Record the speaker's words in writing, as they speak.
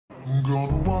I'm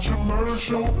gonna watch a murder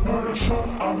show, murder show.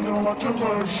 I'm gonna watch a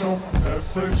murder show.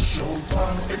 Netflix,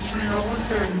 Showtime, HBO,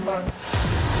 and Daylight.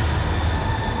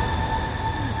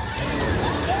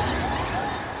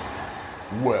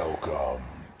 Welcome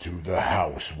to the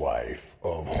Housewife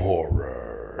of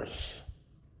Horrors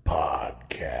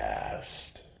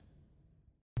podcast.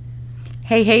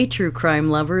 Hey, true crime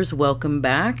lovers, welcome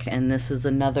back, and this is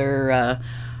another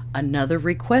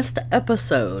request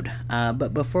episode.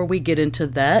 But before we get into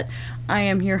that, I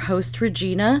am your host,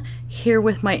 Regina, here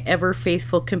with my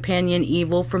ever-faithful companion,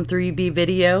 Evil, from 3B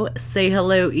Video. Say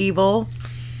hello, Evil.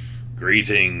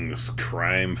 Greetings,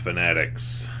 crime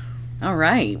fanatics. All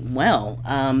right, well,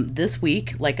 this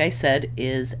week, like I said,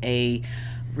 is a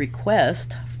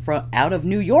request out of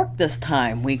New York this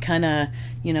time. We kind of,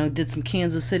 did some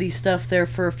Kansas City stuff there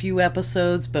for a few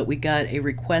episodes, but we got a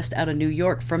request out of New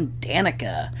York from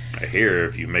Danica. I hear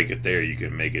if you make it there, you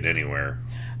can make it anywhere.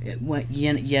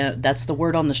 Yeah, that's the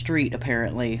word on the street,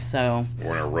 apparently. So,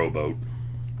 or in a rowboat.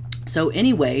 So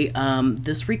anyway,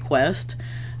 this request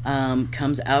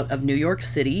comes out of New York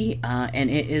City,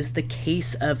 and it is the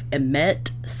case of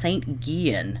Imette St.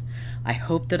 Guillen. I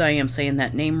hope that I am saying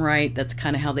that name right. That's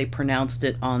kind of how they pronounced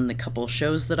it on the couple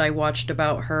shows that I watched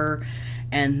about her.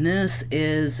 And this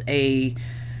is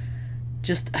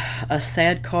just a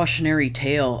sad cautionary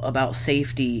tale about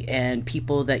safety and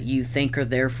people that you think are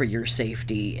there for your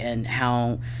safety and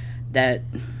how that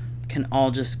can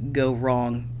all just go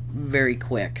wrong very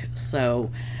quick.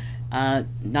 So,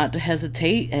 not to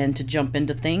hesitate and to jump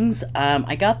into things.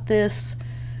 I got this.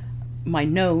 My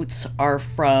notes are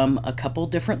from a couple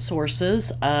different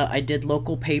sources. I did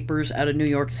local papers out of New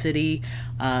York City,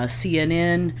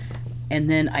 CNN, and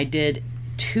then I did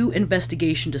 2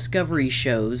 investigation discovery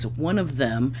shows. One of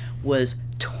them was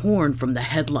torn from the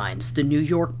headlines, the New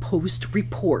York Post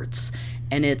reports,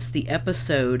 and it's the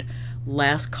episode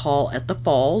Last Call at the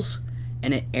Falls,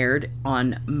 and it aired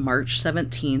on March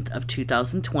 17th of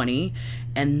 2020,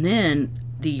 and then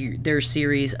their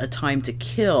series A Time to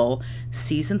Kill,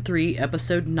 Season 3,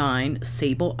 Episode 9,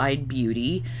 Sable-Eyed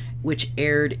Beauty, which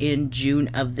aired in June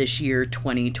of this year,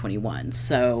 2021.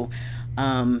 So,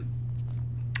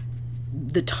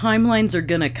 the timelines are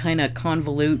going to kind of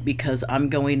convolute because I'm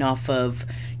going off of,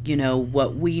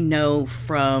 what we know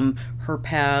from her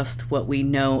past, what we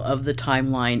know of the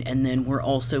timeline, and then we're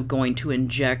also going to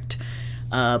inject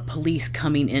police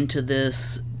coming into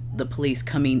this, the police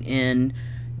coming in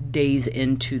days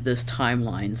into this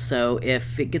timeline. So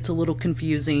if it gets a little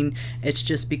confusing, it's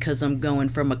just because I'm going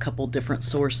from a couple different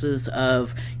sources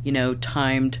of,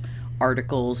 timed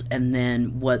articles and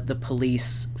then what the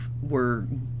police were,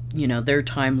 their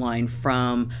timeline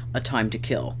from A Time to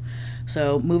Kill.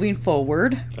 So moving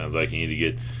forward. Sounds like you need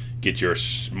to get your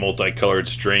multicolored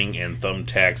string and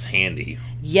thumbtacks handy.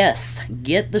 Yes,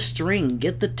 get the string,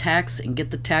 get the tacks, and get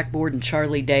the tack board and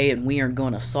Charlie Day, and we are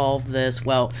going to solve this.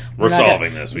 Well, we're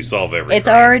solving this. We solve everything. It's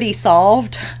already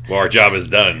solved. Well, our job is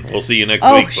done. We'll see you next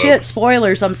week, folks. Oh, shit,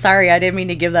 spoilers. I'm sorry. I didn't mean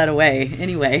to give that away.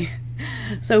 Anyway,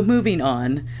 so moving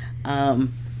on.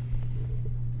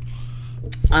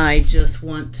 I just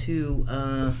want to,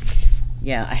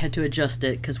 I had to adjust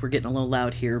it because we're getting a little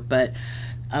loud here, but,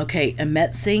 okay,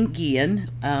 Imette St. Guillen,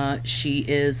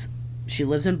 she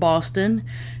lives in Boston.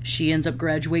 She ends up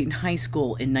graduating high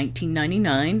school in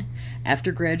 1999.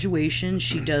 After graduation,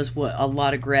 she does what a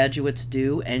lot of graduates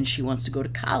do, and she wants to go to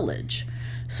college.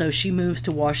 So she moves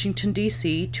to Washington,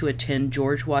 D.C. to attend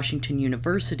George Washington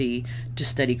University to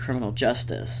study criminal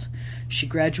justice. She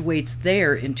graduates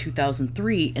there in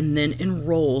 2003 and then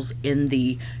enrolls in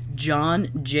the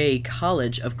John Jay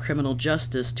College of Criminal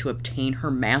Justice to obtain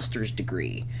her master's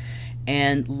degree.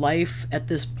 And life at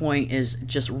this point is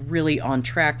just really on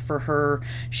track for her.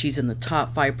 She's in the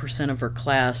top 5% of her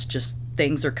class. Just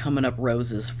things are coming up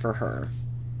roses for her.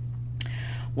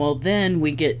 Well, then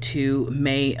we get to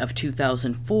May of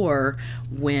 2004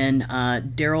 when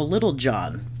Daryl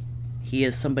Littlejohn, he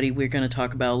is somebody we're going to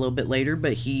talk about a little bit later,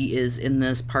 but he is in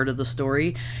this part of the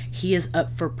story. He is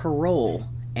up for parole,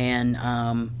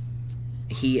 and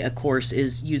he, of course,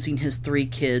 is using his 3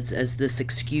 kids as this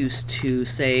excuse to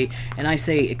say, and I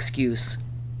say excuse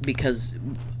because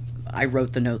I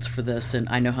wrote the notes for this and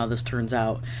I know how this turns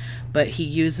out, but he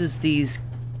uses these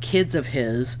kids of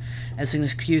his as an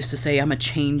excuse to say, I'm a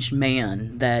changed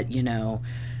man, that,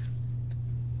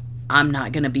 I'm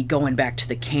not going to be going back to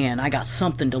the can. I got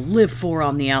something to live for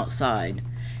on the outside,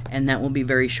 and that will be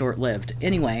very short-lived.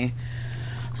 Anyway,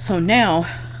 so now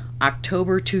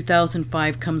October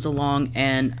 2005 comes along,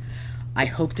 and I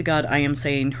hope to God I am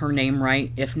saying her name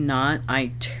right. If not,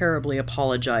 I terribly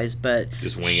apologize, but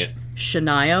just wing it.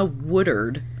 Shania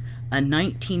Woodard a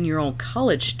 19-year-old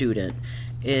college student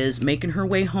is making her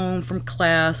way home from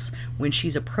class when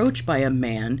she's approached by a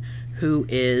man who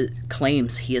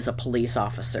claims he is a police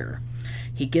officer.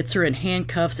 He gets her in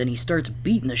handcuffs and he starts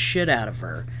beating the shit out of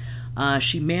her.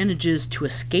 She manages to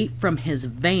escape from his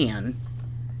van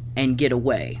and get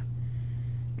away.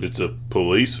 It's a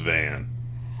police van.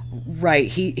 Right.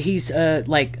 He's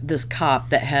like this cop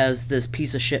that has this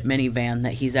piece of shit minivan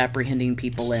that he's apprehending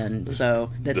people in. So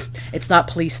it's not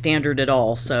police standard at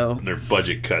all. So their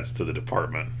budget cuts to the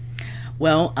department.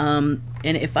 Well, and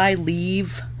if I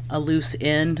leave a loose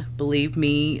end, believe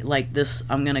me, like this,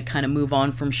 I'm gonna kind of move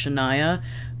on from Shania.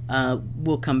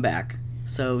 We'll come back.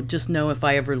 So just know if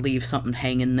I ever leave something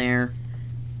hanging there,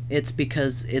 it's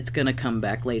because it's gonna come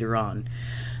back later on.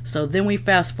 So then we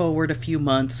fast forward a few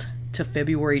months to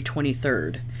February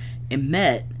 23rd.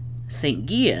 Imette St.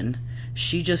 Guillen,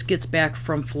 she just gets back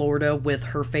from Florida with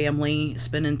her family,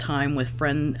 spending time with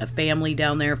a family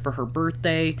down there for her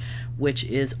birthday, which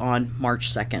is on March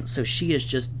 2nd. So she is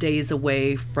just days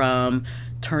away from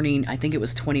turning, I think it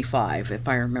was 25, if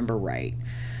I remember right.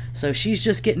 So she's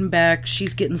just getting back,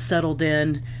 she's getting settled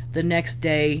in. The next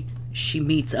day, she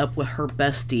meets up with her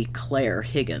bestie, Claire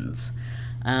Higgins.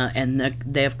 And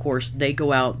they, of course, they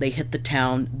go out, they hit the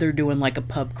town, they're doing like a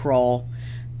pub crawl,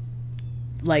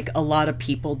 like a lot of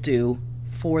people do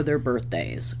for their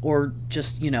birthdays, or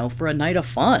just, for a night of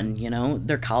fun,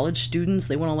 they're college students,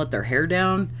 they want to let their hair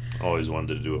down. Always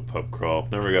wanted to do a pub crawl,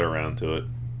 never got around to it.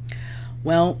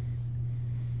 Well,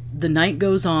 the night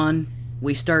goes on,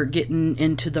 we start getting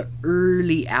into the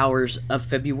early hours of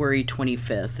February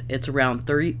 25th. It's around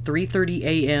 3:30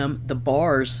 a.m. The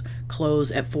bars close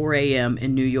at 4 a.m.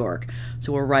 in New York.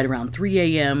 So we're right around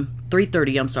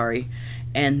 3:30, I'm sorry.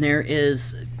 And there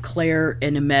is Claire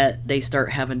and Imette. They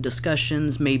start having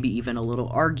discussions, maybe even a little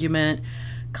argument.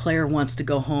 Claire wants to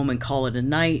go home and call it a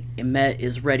night. Imette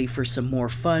is ready for some more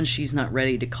fun. She's not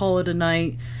ready to call it a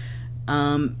night.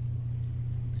 I'm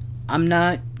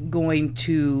not going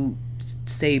to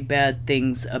say bad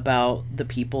things about the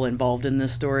people involved in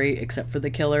this story, except for the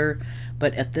killer.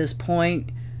 But at this point,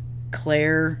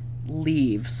 Claire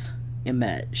leaves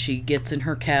Imette. She gets in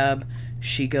her cab.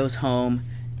 She goes home.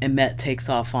 Imette takes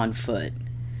off on foot.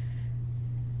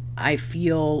 I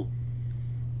feel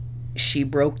she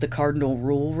broke the cardinal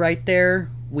rule right there.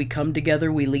 We come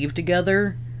together, we leave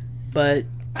together. But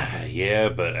yeah,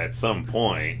 but at some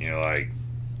point,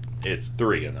 it's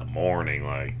 3 a.m,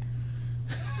 like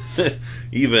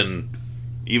even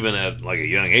at like a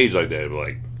young age like that,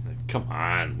 like, come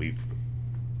on,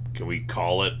 can we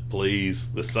call it,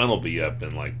 please? The sun will be up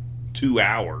in like 2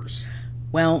 hours.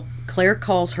 Well, Claire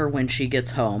calls her when she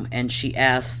gets home, and she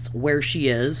asks where she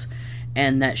is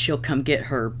and that she'll come get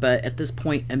her. But at this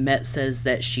point, Imette says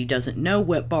that she doesn't know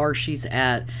what bar she's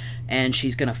at, and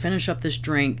she's going to finish up this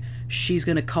drink. She's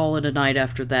going to call it a night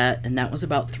after that, and that was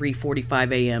about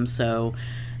 3:45 a.m., so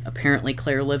apparently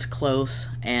Claire lives close,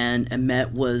 and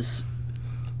Imette was,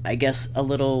 I guess, a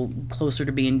little closer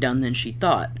to being done than she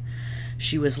thought.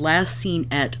 She was last seen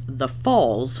at the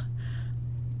Falls.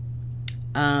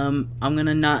 I'm going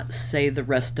to not say the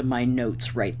rest of my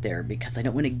notes right there because I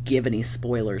don't want to give any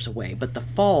spoilers away. But the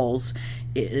Falls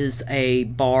is a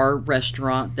bar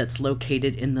restaurant that's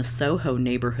located in the Soho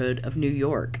neighborhood of New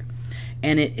York.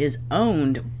 And it is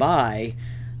owned by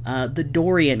the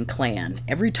Dorian clan.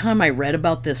 Every time I read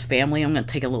about this family, I'm going to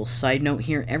take a little side note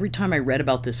here. Every time I read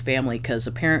about this family, because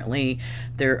apparently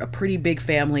they're a pretty big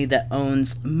family that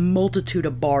owns multitude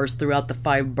of bars throughout the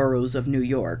 5 boroughs of New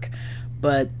York.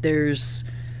 But there's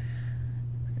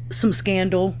some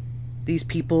scandal. These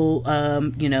people,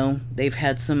 they've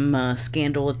had some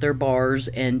scandal at their bars,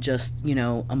 and just,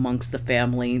 amongst the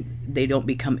family, they don't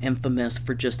become infamous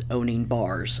for just owning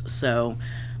bars. So,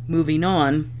 moving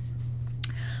on.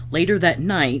 Later that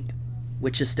night,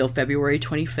 which is still February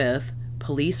 25th,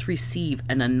 police receive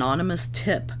an anonymous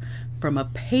tip from a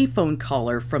payphone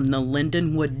caller from the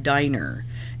Lindenwood Diner.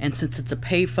 And since it's a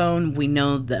payphone, we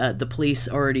know that the police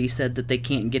already said that they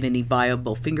can't get any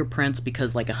viable fingerprints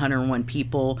because like 101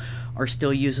 people are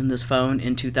still using this phone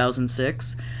in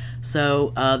 2006.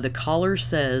 So the caller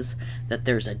says that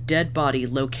there's a dead body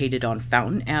located on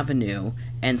Fountain Avenue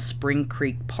and Spring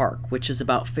Creek Park, which is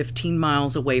about 15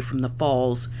 miles away from the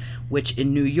Falls, which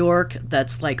in New York,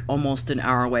 that's like almost an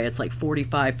hour away. It's like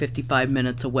 45, 55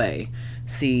 minutes away.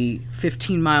 See,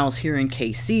 15 miles here in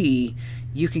KC,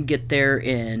 you can get there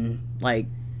in like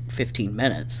 15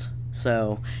 minutes.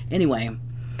 So anyway,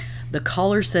 the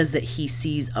caller says that he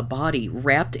sees a body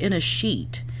wrapped in a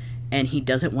sheet, and he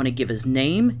doesn't want to give his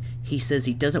name. He says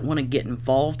he doesn't want to get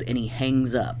involved, and he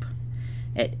hangs up.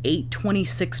 At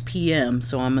 8:26 p.m.,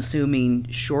 so I'm assuming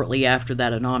shortly after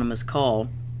that anonymous call,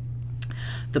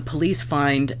 the police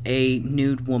find a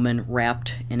nude woman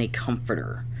wrapped in a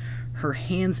comforter. Her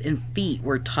hands and feet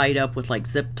were tied up with like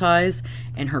zip ties,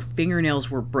 and her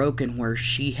fingernails were broken where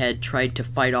she had tried to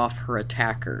fight off her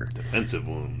attacker. Defensive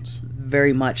wounds.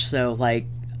 Very much so. Like,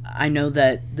 I know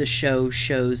that the show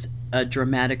shows a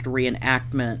dramatic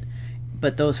reenactment,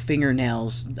 but those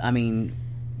fingernails, I mean,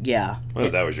 yeah. Well,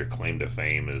 if that was your claim to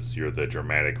fame, is you're the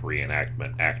dramatic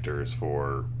reenactment actors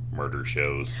for murder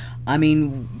shows. I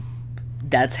mean,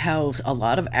 that's how a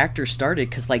lot of actors started,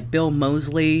 because like Bill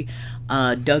Moseley,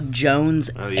 Doug Jones,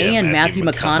 and Matthew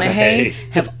McConaughey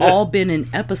have all been in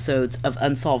episodes of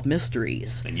Unsolved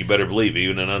Mysteries. And you better believe,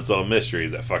 even in Unsolved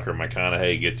Mysteries, that fucker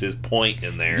McConaughey gets his point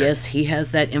in there. Yes, he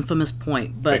has that infamous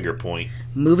point. But finger point.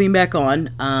 Moving back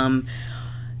on,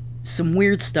 some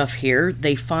weird stuff here.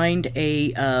 They find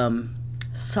a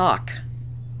sock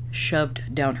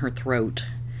shoved down her throat.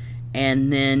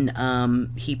 And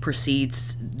then he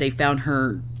proceeds, they found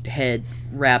her head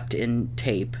wrapped in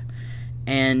tape.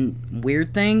 And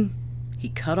weird thing, he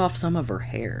cut off some of her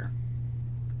hair.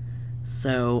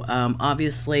 So,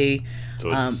 obviously...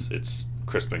 So it's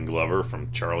Crispin Glover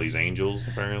from Charlie's Angels,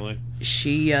 apparently?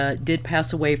 She did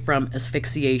pass away from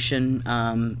asphyxiation.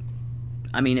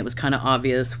 I mean, it was kind of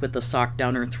obvious with the sock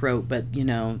down her throat, but, you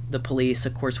know, the police,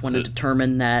 of course, wanted to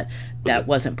determine that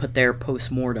wasn't put there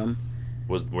post-mortem.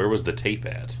 Where was the tape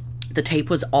at? The tape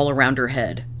was all around her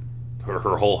head.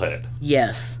 Her whole head?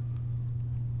 Yes.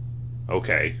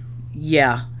 Okay.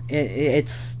 Yeah,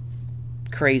 it's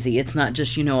crazy. It's not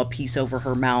just, you know, a piece over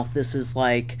her mouth. This is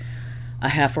like a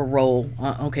half a roll.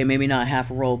 Okay, maybe not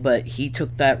half a roll, but he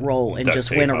took that roll and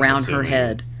just went around her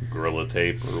head. Gorilla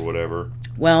tape or whatever.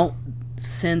 Well,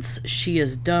 since she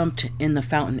is dumped in the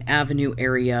Fountain Avenue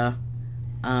area,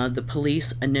 the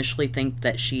police initially think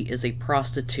that she is a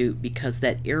prostitute because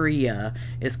that area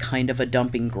is kind of a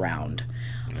dumping ground.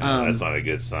 That's not a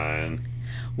good sign.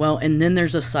 Well, and then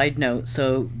there's a side note.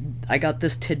 So I got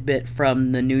this tidbit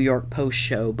from the New York Post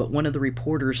show, but one of the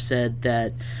reporters said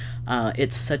that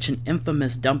it's such an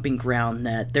infamous dumping ground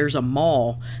that there's a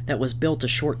mall that was built a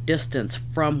short distance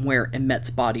from where Imette's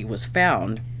body was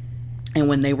found. And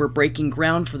when they were breaking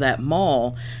ground for that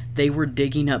mall, they were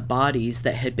digging up bodies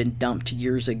that had been dumped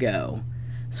years ago.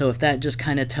 So if that just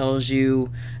kind of tells you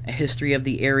a history of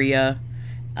the area,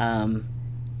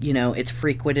 you know, it's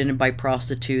frequented by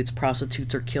prostitutes.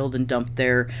 Prostitutes are killed and dumped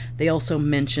there. They also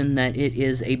mention that it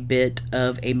is a bit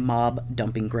of a mob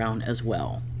dumping ground as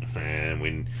well.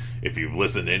 And if you've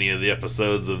listened to any of the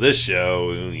episodes of this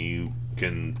show, you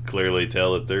can clearly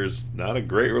tell that there's not a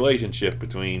great relationship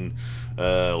between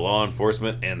law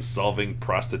enforcement and solving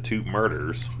prostitute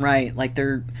murders. Right, like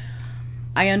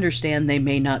I understand they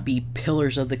may not be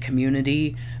pillars of the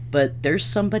community, but there's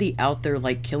somebody out there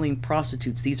like killing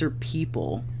prostitutes. These are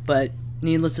people, but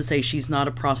needless to say, she's not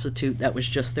a prostitute. That was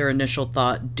just their initial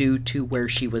thought due to where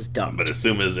she was dumped. But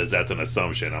assume as that's an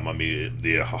assumption,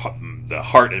 the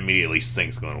heart immediately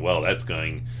sinks going, well, that's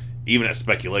going, even at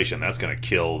speculation, that's going to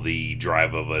kill the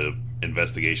drive of an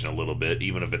investigation a little bit,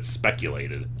 even if it's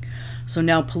speculated. So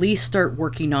now police start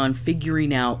working on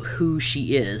figuring out who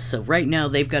she is. So right now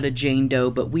they've got a Jane Doe,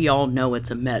 but we all know it's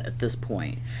Imette at this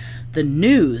point. The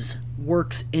news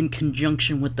works in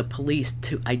conjunction with the police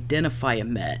to identify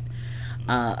Imette.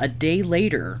 A day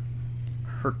later,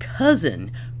 her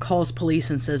cousin calls police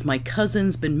and says, my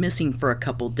cousin's been missing for a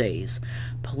couple days.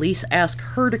 Police ask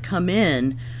her to come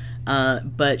in,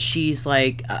 but she's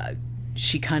like,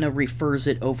 she kind of refers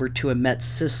it over to Imette's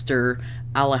sister,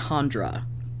 Alejandra.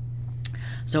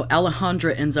 So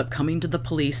Alejandra ends up coming to the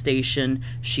police station.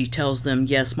 She tells them,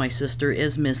 yes, my sister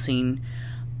is missing.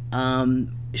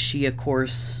 She, of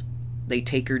course, they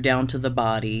take her down to the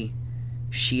body.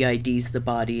 She IDs the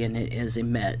body, and it is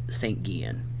Imette St.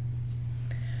 Guillen.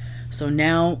 So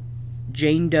now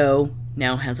Jane Doe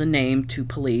now has a name to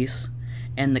police,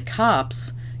 and the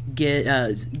cops get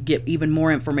even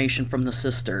more information from the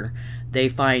sister. They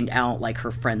find out like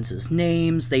her friends'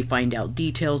 names. They find out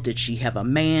details. Did she have a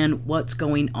man? What's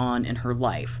going on in her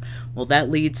life? Well, that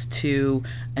leads to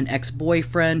an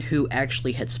ex-boyfriend who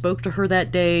actually had spoke to her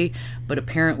that day, but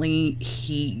apparently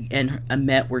he and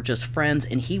Imette were just friends,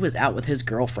 and he was out with his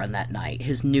girlfriend that night,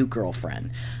 his new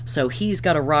girlfriend. So he's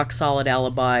got a rock-solid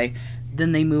alibi.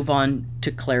 Then they move on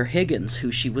to Claire Higgins,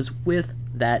 who she was with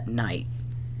that night.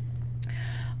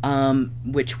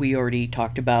 Which we already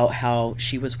talked about, how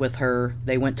she was with her.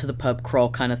 They went to the pub crawl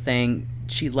kind of thing.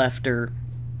 She left her.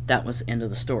 That was the end of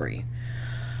the story.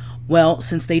 Well,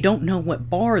 since they don't know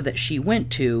what bar that she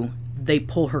went to, they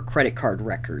pull her credit card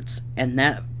records. And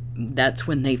that that's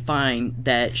when they find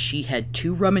that she had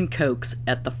 2 rum and cokes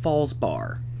at the Falls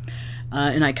bar.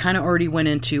 And I kind of already went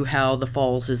into how the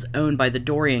Falls is owned by the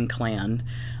Dorian clan.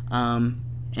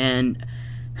 And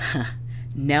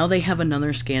now they have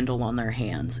another scandal on their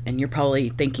hands. And you're probably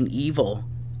thinking, evil,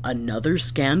 another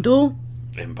scandal?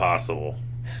 Impossible.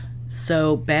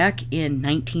 So back in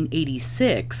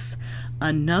 1986,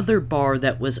 another bar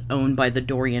that was owned by the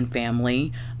Dorian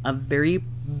family, a very,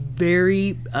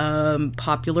 very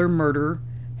popular murder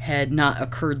had not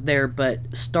occurred there,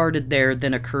 but started there,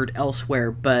 then occurred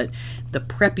elsewhere. But the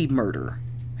Preppy murder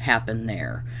happened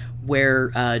there, where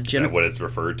Jennifer. Is that what it's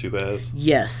referred to as?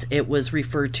 Yes, it was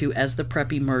referred to as the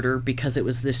Preppy murder because it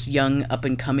was this young, up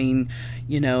and coming,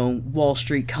 Wall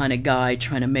Street kind of guy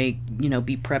trying to make,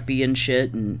 be preppy and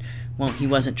shit. And well, he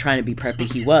wasn't trying to be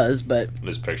preppy, he was, but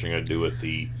this picture going to do with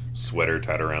the sweater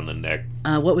tied around the neck.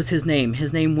 What was his name?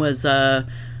 His name was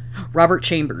Robert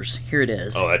Chambers. Here it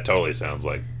is. Oh, that totally sounds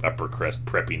like upper crust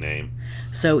preppy name.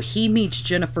 So he meets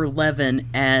Jennifer Levin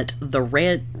at the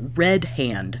Red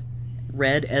Hand.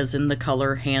 Red as in the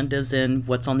color, hand as in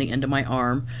what's on the end of my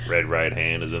arm. Red Right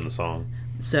Hand is in the song.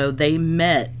 So they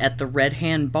met at the Red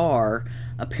Hand bar,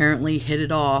 apparently hit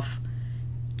it off.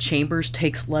 Chambers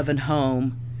takes Levin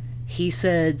home. He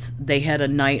says they had a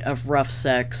night of rough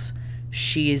sex.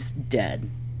 She's dead.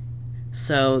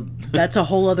 So that's a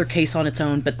whole other case on its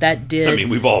own, but that did... I mean,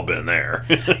 we've all been there.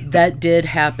 That did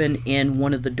happen in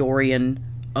one of the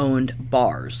Dorian-owned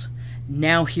bars.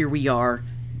 Now here we are,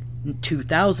 in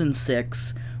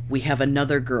 2006, we have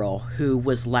another girl who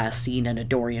was last seen in a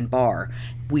Dorian bar.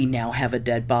 We now have a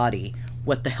dead body.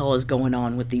 What the hell is going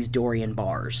on with these Dorian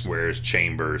bars? Where's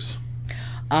Chambers?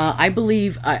 I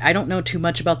believe, I don't know too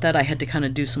much about that. I had to kind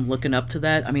of do some looking up to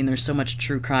that. I mean, there's so much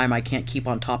true crime, I can't keep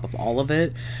on top of all of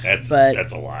it. That's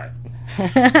a lot.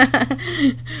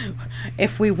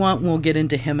 If we want, we'll get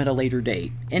into him at a later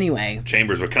date. Anyway.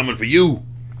 Chambers, we're coming for you.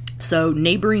 So,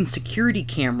 neighboring security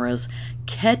cameras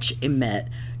catch Imette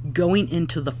going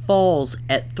into the Falls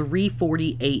at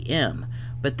 3:40 a.m.,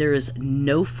 but there is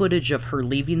no footage of her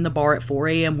leaving the bar at 4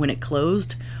 a.m. when it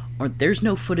closed, or there's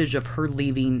no footage of her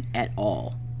leaving at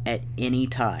all, at any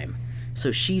time.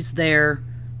 So she's there,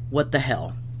 what the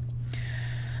hell?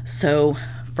 So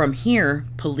from here,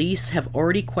 police have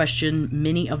already questioned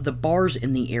many of the bars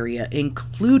in the area,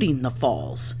 including the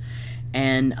Falls.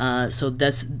 And so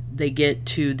they get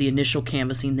to the initial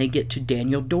canvassing, they get to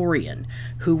Daniel Dorian,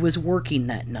 who was working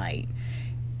that night.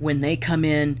 When they come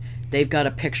in, they've got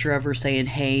a picture of her saying,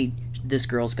 hey, this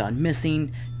girl's gone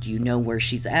missing. Do you know where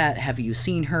she's at? Have you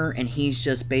seen her? And he's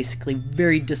just basically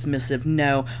very dismissive.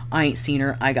 No, I ain't seen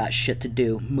her. I got shit to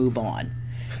do. Move on.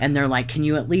 And they're like, can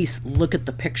you at least look at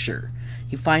the picture?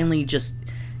 He finally just,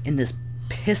 in this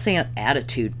pissant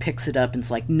attitude, picks it up and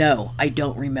is like, no, I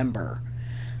don't remember.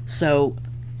 So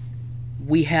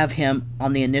we have him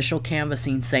on the initial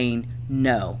canvassing saying,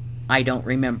 no, I don't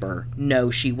remember. No,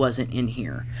 she wasn't in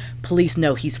here. Police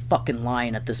know he's fucking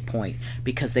lying at this point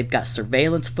because they've got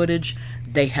surveillance footage.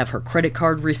 They have her credit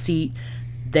card receipt.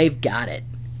 They've got it.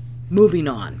 Moving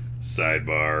on.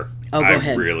 Sidebar. Oh, go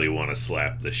ahead. I really want to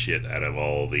slap the shit out of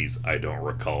all these I don't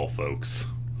recall folks.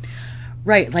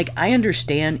 Right, like I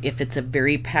understand if it's a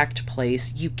very packed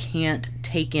place, you can't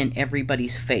take in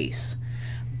everybody's face.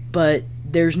 But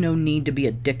there's no need to be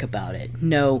a dick about it.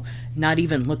 No, not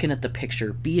even looking at the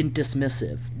picture, being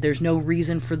dismissive. There's no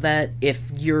reason for that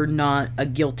if you're not a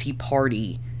guilty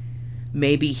party.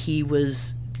 Maybe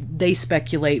they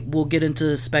speculate, we'll get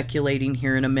into speculating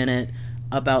here in a minute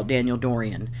about Daniel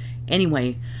Dorian.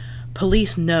 Anyway,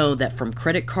 police know that from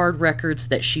credit card records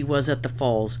that she was at the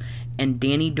Falls, and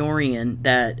Danny Dorian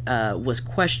that was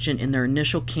questioned in their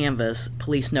initial canvass,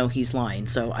 police know he's lying.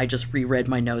 So I just reread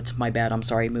my notes. My bad. I'm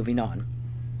sorry. Moving on.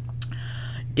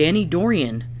 Danny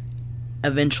Dorian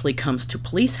eventually comes to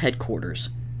police headquarters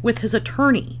with his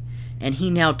attorney, and he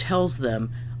now tells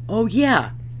them, oh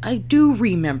yeah, I do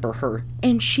remember her,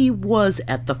 and she was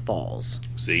at the Falls.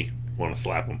 See? Want to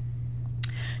slap him.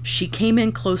 She came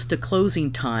in close to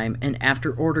closing time, and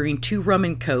after ordering 2 rum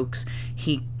and cokes,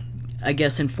 he, I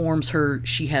guess, informs her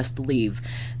she has to leave.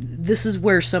 This is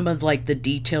where some of, like, the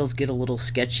details get a little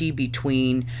sketchy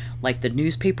between, like, the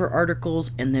newspaper articles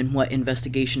and then what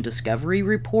Investigation Discovery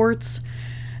reports.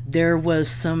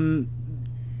 There's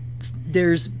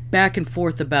back and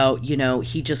forth about,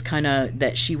 he just kind of,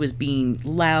 that she was being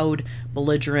loud,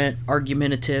 belligerent,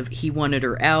 argumentative. He wanted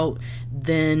her out.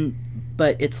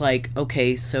 But it's like,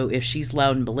 okay, so if she's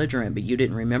loud and belligerent, but you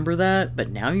didn't remember that, but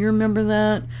now you remember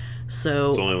that, so...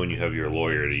 It's only when you have your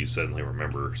lawyer that you suddenly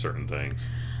remember certain things.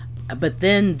 But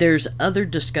then there's other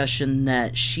discussion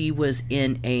that she was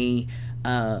in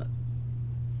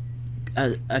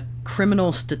a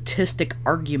criminal statistic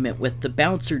argument with the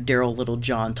bouncer, Daryl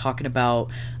Littlejohn, talking about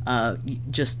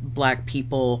just black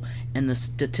people and the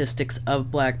statistics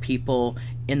of black people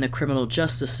in the criminal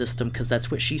justice system, because that's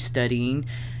what she's studying.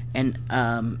 And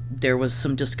there was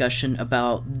some discussion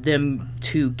about them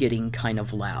two getting kind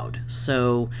of loud.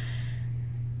 So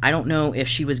I don't know if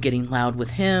she was getting loud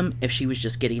with him, if she was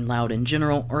just getting loud in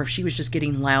general, or if she was just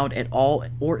getting loud at all,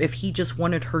 or if he just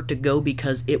wanted her to go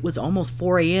because it was almost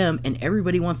 4 a.m. and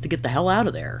everybody wants to get the hell out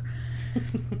of there.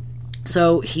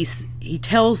 So he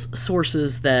tells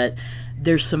sources that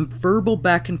there's some verbal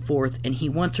back and forth and he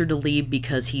wants her to leave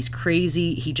because he's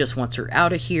crazy, he just wants her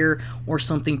out of here, or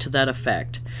something to that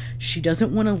effect. She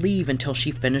doesn't want to leave until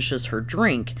she finishes her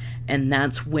drink, and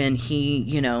that's when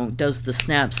he, does the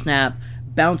snap, snap,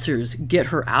 bouncers, get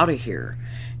her out of here.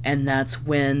 And that's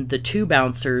when the two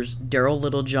bouncers, Daryl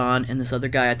Littlejohn and this other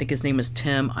guy, I think his name is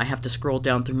Tim, I have to scroll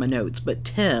down through my notes, but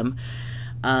Tim,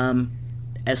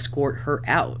 escort her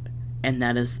out. And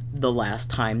that is the last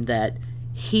time that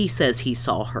he says he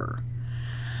saw her.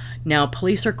 Now,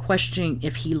 police are questioning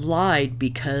if he lied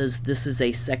because this is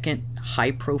a second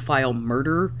high-profile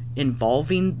murder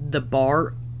involving the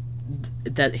bar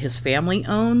that his family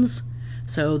owns.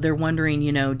 So they're wondering,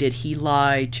 did he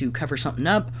lie to cover something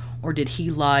up, or did he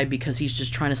lie because he's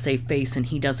just trying to save face and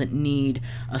he doesn't need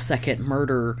a second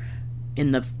murder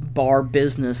in the bar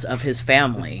business of his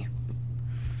family?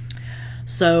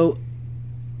 So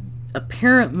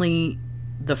apparently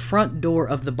the front door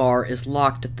of the bar is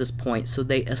locked at this point, so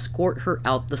they escort her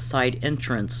out the side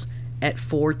entrance at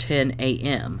 4:10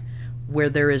 a.m., where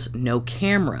there is no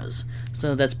cameras.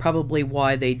 So that's probably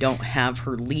why they don't have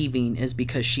her leaving, is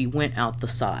because she went out the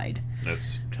side.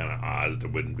 That's kind of odd. There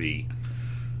wouldn't be...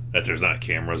 that there's not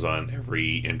cameras on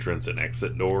every entrance and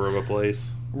exit door of a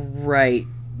place. Right.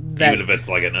 Even if it's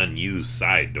like an unused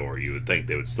side door, you would think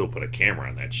they would still put a camera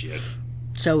on that shit.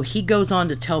 So he goes on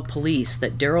to tell police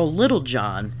that Daryl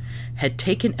Littlejohn had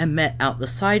taken Imette out the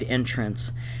side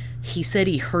entrance. He said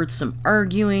he heard some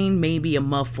arguing, maybe a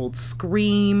muffled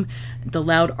scream. The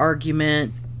loud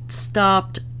argument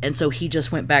stopped, and so he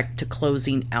just went back to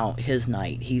closing out his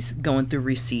night. He's going through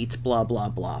receipts, blah, blah,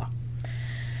 blah.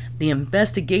 The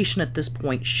investigation at this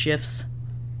point shifts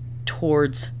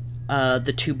towards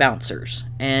the two bouncers.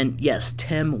 And yes,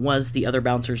 Tim was the other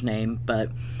bouncer's name,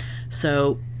 but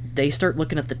so they start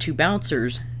looking at the two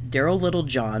bouncers, Daryl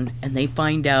Littlejohn, and they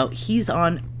find out he's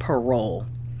on parole.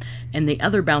 And the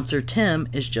other bouncer, Tim,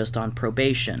 is just on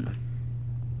probation.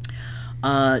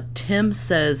 Tim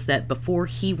says that before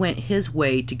he went his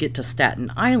way to get to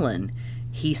Staten Island,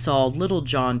 he saw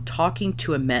Littlejohn talking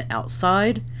to Imette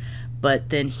outside, but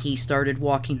then he started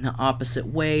walking the opposite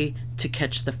way to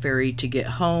catch the ferry to get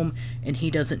home, and he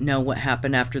doesn't know what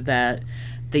happened after that.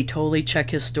 They totally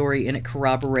check his story, and it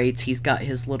corroborates. He's got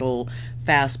his little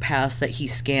fast pass that he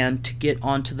scanned to get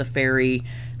onto the ferry,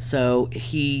 so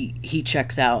he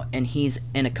checks out, and he's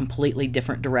in a completely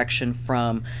different direction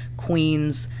from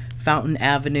Queens, Fountain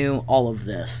Avenue, all of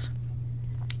this.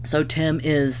 So Tim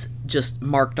is just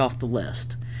marked off the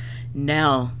list.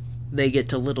 Now they get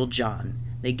to Littlejohn.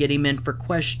 They get him in for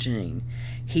questioning.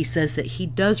 He says that he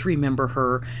does remember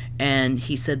her, and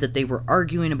he said that they were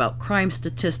arguing about crime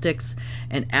statistics,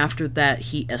 and after that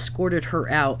he escorted her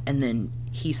out, and then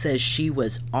he says she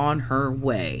was on her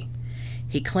way.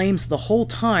 He claims the whole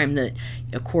time that,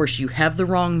 of course, you have the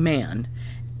wrong man,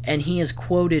 and he is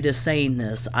quoted as saying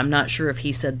this. I'm not sure if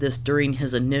he said this during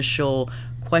his initial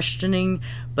questioning,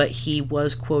 but he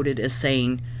was quoted as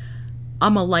saying,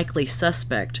 "I'm a likely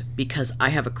suspect because I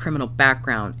have a criminal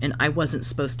background and I wasn't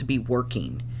supposed to be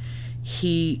working."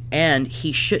 He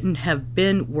shouldn't have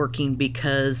been working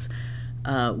because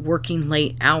working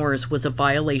late hours was a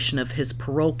violation of his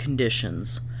parole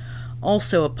conditions.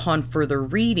 Also, upon further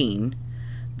reading,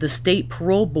 the state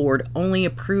parole board only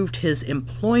approved his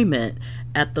employment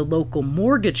at the local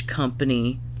mortgage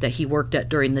company that he worked at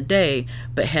during the day,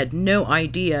 but had no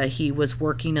idea he was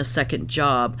working a second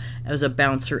job as a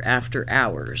bouncer after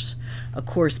hours. Of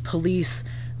course, police,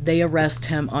 they arrest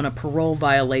him on a parole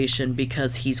violation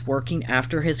because he's working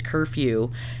after his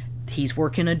curfew. He's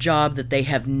working a job that they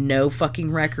have no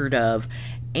fucking record of,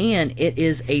 and it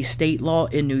is a state law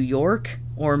in New York,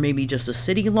 or maybe just a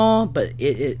city law, but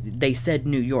they said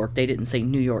New York. They didn't say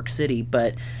New York City,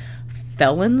 but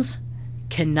felons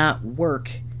cannot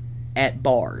work at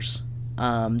bars.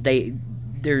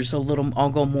 There's a little, I'll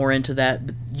go more into that,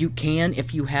 but you can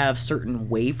if you have certain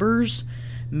waivers,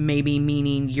 maybe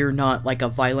meaning you're not like a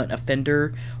violent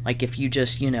offender. Like if you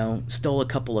just, stole a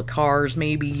couple of cars,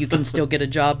 maybe you can still get a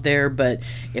job there, but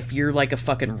if you're like a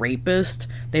fucking rapist,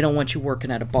 they don't want you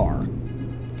working at a bar.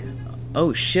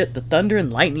 Oh shit, the thunder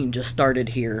and lightning just started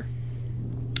here.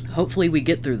 Hopefully we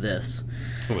get through this.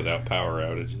 Without power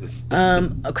outages.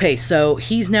 Okay, so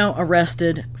he's now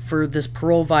arrested for this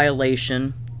parole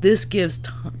violation. This gives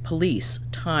police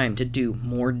time to do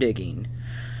more digging.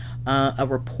 A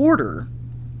reporter,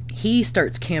 he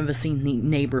starts canvassing the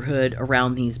neighborhood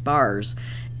around these bars,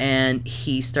 and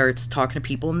he starts talking to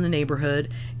people in the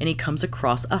neighborhood, and he comes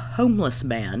across a homeless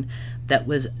man that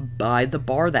was by the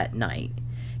bar that night.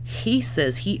 He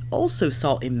says he also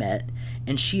saw Imette,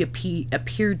 and she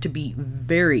appeared to be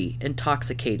very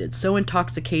intoxicated. So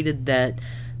intoxicated that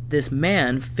this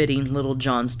man, fitting Little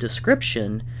John's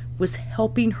description, was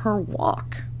helping her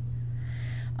walk.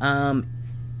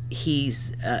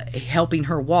 He's helping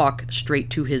her walk straight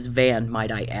to his van,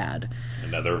 might I add.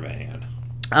 Another van.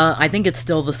 I think it's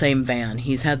still the same van.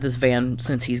 He's had this van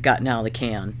since he's gotten out of the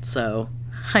can. So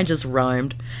I just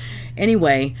rhymed.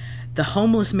 Anyway, the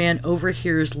homeless man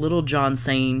overhears Little John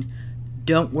saying,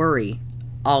 "Don't worry,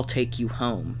 I'll take you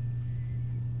home."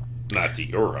 Not to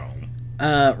your home.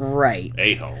 Right.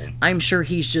 A home. I'm sure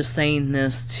he's just saying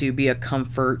this to be a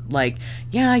comfort, like,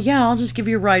 yeah, I'll just give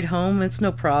you a ride home, it's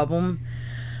no problem.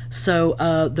 So,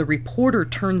 the reporter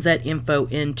turns that info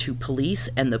into police,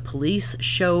 and the police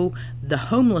show the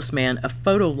homeless man a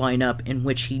photo lineup in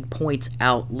which he points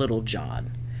out Little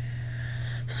John.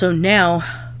 So now,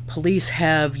 police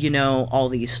have, all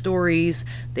these stories.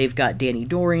 They've got Danny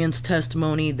Dorian's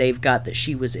testimony. They've got that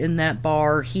she was in that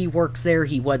bar. He works there.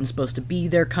 He wasn't supposed to be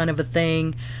there, kind of a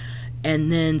thing.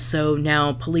 And then, so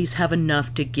now police have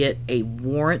enough to get a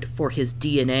warrant for his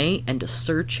DNA and to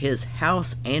search his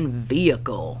house and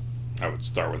vehicle. I would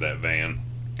start with that van.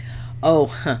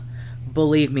 Oh,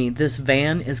 believe me, this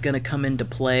van is going to come into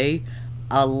play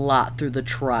a lot through the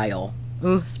trial.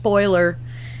 Ooh, spoiler.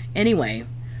 Anyway,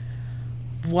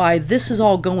 why this is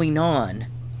all going on,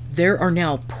 there are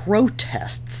now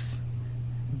protests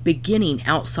beginning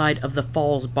outside of the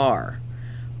Falls Bar.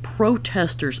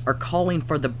 Protesters are calling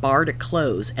for the bar to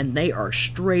close, and they are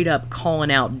straight up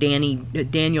calling out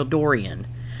Daniel Dorian,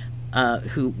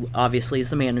 who obviously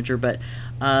is the manager, but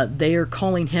they are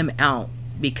calling him out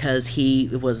because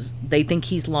they think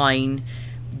he's lying.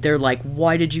 They're like,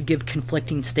 why did you give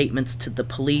conflicting statements to the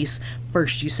police?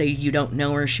 First you say you don't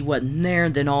know her, she wasn't there,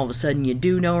 then all of a sudden you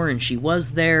do know her and she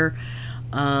was there.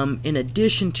 In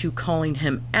addition to calling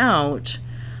him out,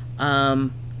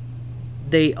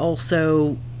 they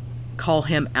also call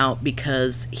him out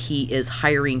because he is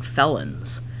hiring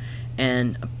felons.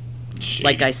 And Shady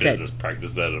like I said, business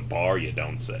practice at a bar, you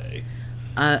don't say.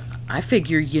 I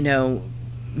figure,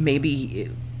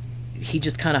 maybe he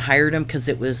just kind of hired him because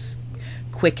it was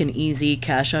quick and easy,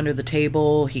 cash under the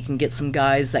table. He can get some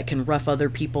guys that can rough other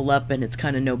people up, and it's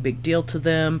kind of no big deal to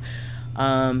them.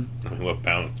 What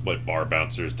bar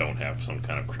bouncers don't have some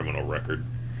kind of criminal record?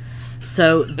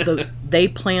 So they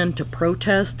plan to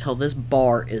protest till this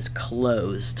bar is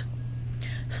closed.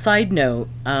 Side note,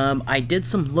 I did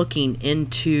some looking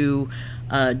into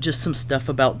just some stuff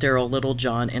about Daryl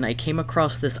Littlejohn, and I came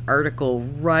across this article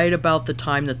right about the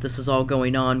time that this is all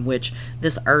going on, which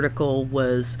this article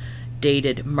was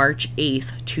dated March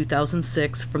 8th,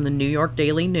 2006 from the New York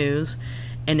Daily News,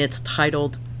 and it's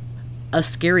titled, "A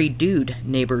Scary Dude,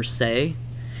 Neighbors Say."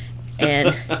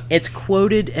 And it's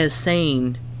quoted as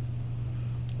saying,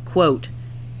 quote,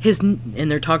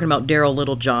 and they're talking about Daryl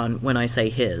Littlejohn when I say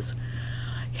his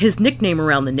nickname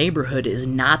around the neighborhood is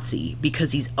Nazi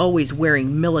because he's always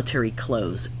wearing military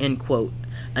clothes, end quote,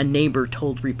 a neighbor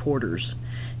told reporters.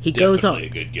 He goes on.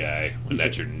 Definitely a good guy when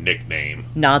that's your nickname.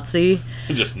 Nazi?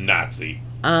 Just Nazi.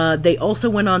 They also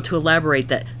went on to elaborate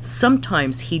that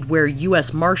sometimes he'd wear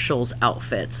U.S. Marshals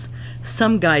outfits.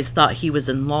 Some guys thought he was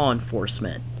in law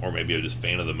enforcement. Or maybe I'm just a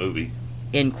fan of the movie.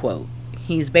 End quote.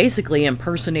 He's basically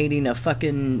impersonating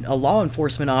a law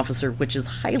enforcement officer, which is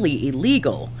highly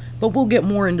illegal. But we'll get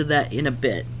more into that in a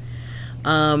bit.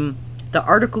 The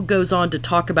article goes on to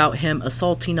talk about him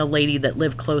assaulting a lady that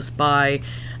lived close by,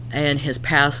 and his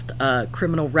past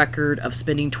criminal record of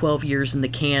spending 12 years in the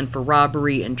can for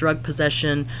robbery and drug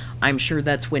possession. I'm sure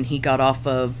that's when he got off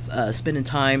of spending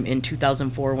time in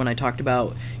 2004 when I talked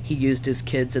about he used his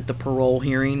kids at the parole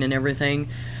hearing and everything.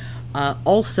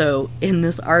 Also, in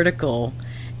this article,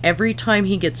 every time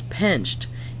he gets pinched,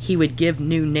 he would give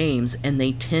new names, and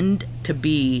they tend to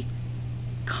be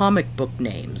comic book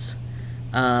names.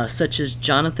 such as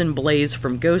Jonathan Blaze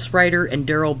from Ghost Rider and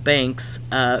Daryl Banks,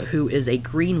 who is a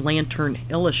Green Lantern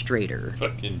illustrator.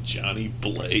 Fucking Johnny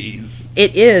Blaze.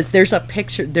 It is. There's a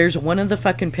picture. There's one of the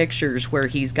fucking pictures where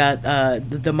he's got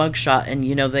the mugshot,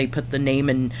 and they put the name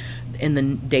and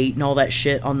the date and all that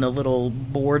shit on the little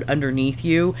board underneath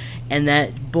you, and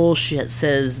that bullshit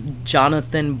says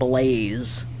Jonathan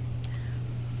Blaze.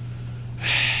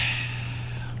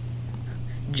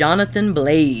 Jonathan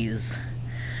Blaze.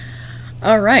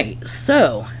 All right,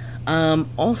 so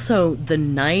also the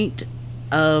night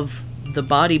of the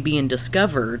body being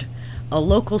discovered, a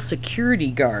local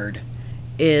security guard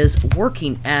is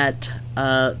working at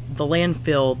the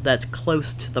landfill that's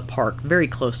close to the park, very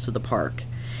close to the park.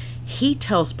 He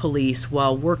tells police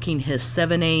while working his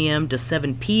 7 a.m. to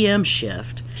 7 p.m.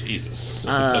 shift. Jesus,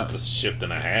 that's a shift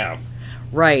and a half.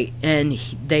 Right, and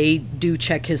they do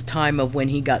check his time of when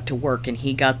he got to work, and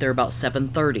he got there about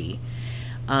 7:30.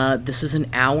 This is an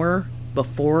hour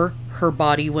before her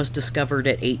body was discovered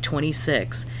at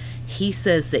 8:26. He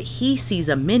says that he sees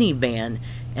a minivan,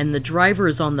 and the driver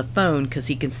is on the phone because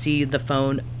he can see the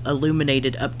phone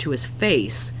illuminated up to his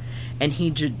face, and he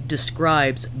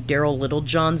describes Daryl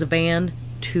Littlejohn's van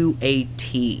to a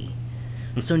T.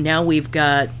 So now we've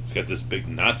got... It's got this big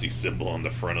Nazi symbol on the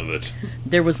front of it.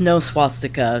 There was no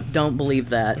swastika. Don't believe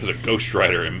that. There's a Ghost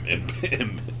Rider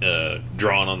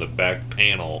drawn on the back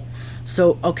panel.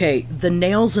 So, okay, the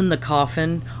nails in the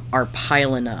coffin are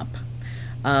piling up.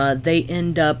 They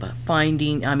end up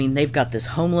finding, they've got this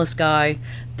homeless guy,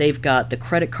 they've got the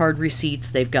credit card receipts,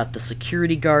 they've got the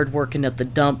security guard working at the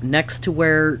dump next to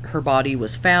where her body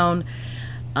was found.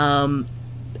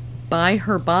 By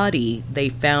her body, they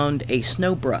found a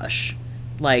snow brush,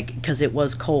 because it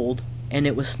was cold and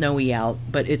it was snowy out,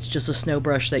 but it's just a snow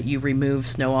brush that you remove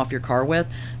snow off your car with.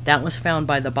 That was found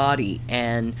by the body,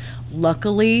 and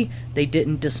luckily they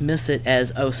didn't dismiss it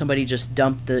as, oh, somebody just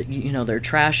dumped their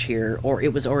trash here, or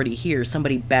it was already here,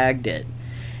 somebody bagged it.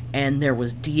 And there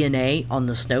was DNA on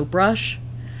the snow brush,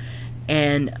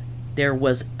 and there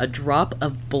was a drop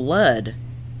of blood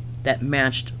that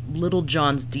matched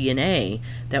Littlejohn's DNA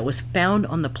that was found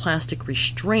on the plastic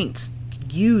restraints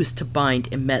used to bind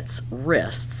Imette's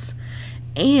wrists.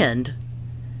 And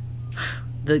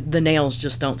the nails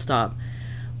just don't stop.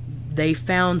 They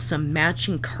found some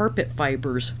matching carpet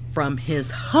fibers from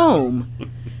his home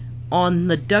on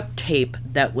the duct tape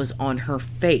that was on her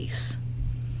face.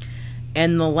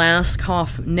 And the last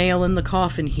nail in the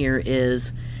coffin here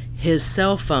is his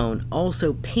cell phone,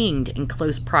 also pinged in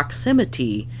close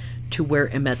proximity to where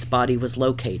Imette's body was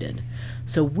located.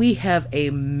 So we have a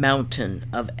mountain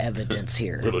of evidence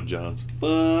here. Little John's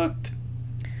fucked.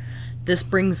 This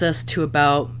brings us to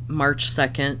about March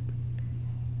 2nd.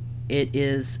 It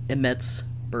is Imette's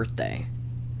birthday.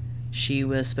 She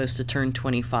was supposed to turn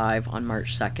 25 on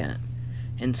March 2nd.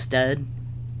 Instead,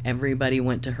 everybody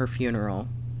went to her funeral.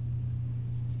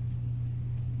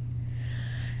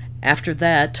 After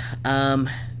that, a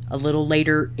little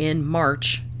later in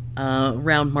March,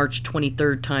 around March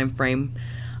 23rd timeframe,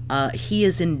 he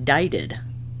is indicted.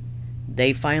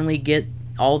 They finally get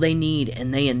all they need,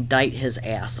 and they indict his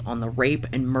ass on the rape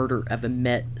and murder of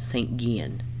Imette St.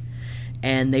 Guillen.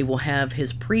 And they will have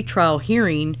his pretrial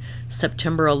hearing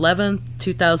September 11th,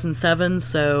 2007,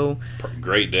 so...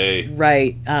 Great day.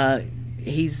 Right.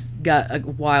 He's got a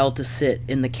while to sit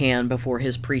in the can before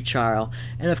his pretrial.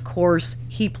 And of course,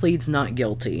 he pleads not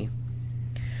guilty.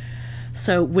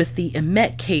 So with the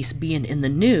Imette case being in the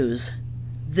news,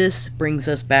 this brings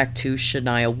us back to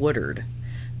Shania Woodard.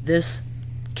 This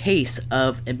case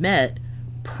of Imette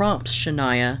prompts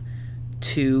Shania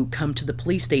to come to the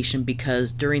police station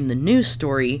because during the news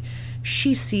story,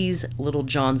 she sees Little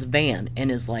John's van and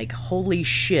is like, holy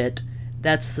shit,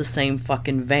 that's the same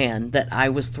fucking van that I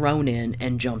was thrown in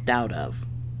and jumped out of.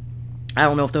 I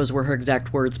don't know if those were her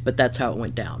exact words, but that's how it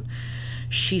went down.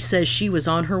 She says she was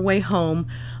on her way home.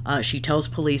 She tells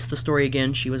police the story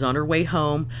again. She was on her way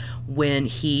home when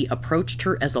he approached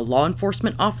her as a law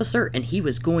enforcement officer and he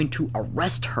was going to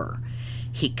arrest her.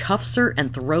 He cuffs her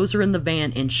and throws her in the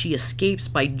van, and she escapes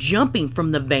by jumping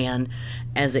from the van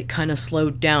as it kind of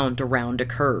slowed down to round a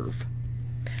curve.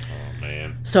 Oh,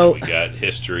 man. So we got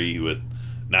history with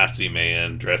Nazi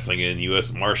man dressing in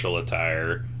U.S. Marshal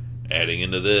attire adding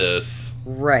into this.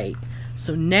 Right.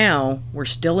 So now we're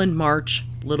still in March,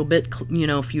 a little bit,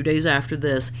 a few days after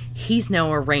this. He's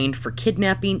now arraigned for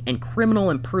kidnapping and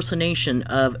criminal impersonation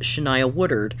of Shania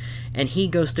Woodard, and he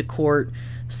goes to court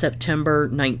September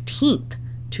 19th,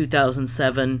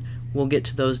 2007. We'll get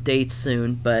to those dates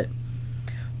soon, but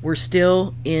we're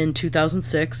still in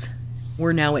 2006.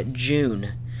 We're now at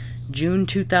June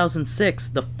 2006,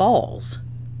 the Falls.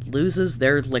 loses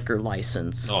their liquor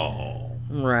license. Oh.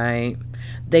 Right.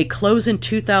 They close in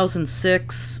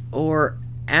 2006 or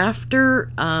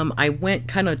after. I went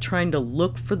kind of trying to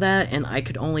look for that, and I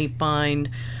could only find...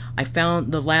 I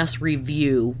found the last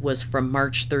review was from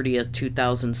March 30th,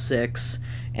 2006,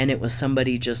 and it was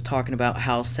somebody just talking about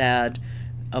how sad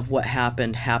of what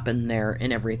happened there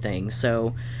and everything.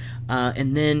 So,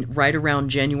 and then right around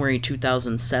January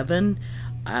 2007,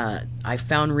 I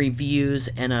found reviews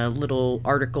and a little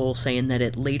article saying that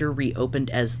it later reopened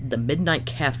as the Midnight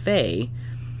Cafe,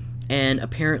 and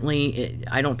apparently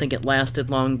I don't think it lasted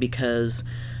long because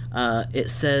it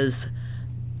says...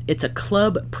 It's a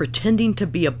club pretending to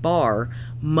be a bar,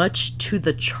 much to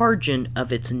the chagrin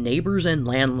of its neighbors and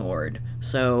landlord.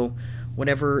 So,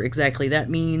 whatever exactly that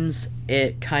means,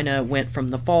 it kind of went from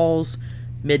the Falls,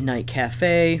 Midnight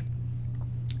Cafe,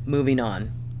 moving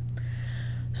on.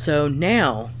 So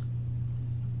now,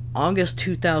 August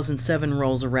 2007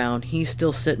 rolls around, he's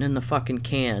still sitting in the fucking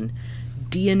can.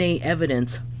 DNA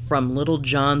evidence from Little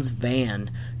John's van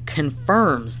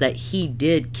confirms that he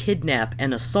did kidnap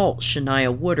and assault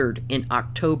Shania Woodard in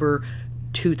October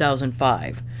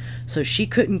 2005. So she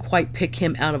couldn't quite pick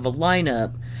him out of a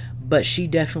lineup, but she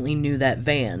definitely knew that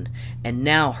van. And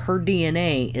now her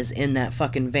DNA is in that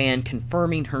fucking van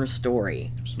confirming her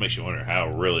story. Just makes you wonder how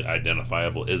really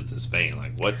identifiable is this van?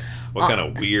 Like, what kind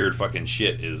of weird fucking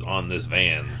shit is on this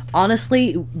van?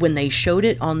 Honestly, when they showed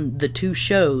it on the two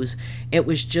shows, it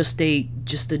was just a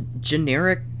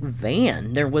generic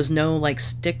van. There was no, like,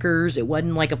 stickers. It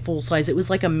wasn't like a full size. It was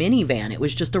like a minivan. It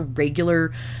was just a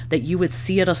regular that you would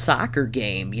see at a soccer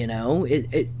game, you know?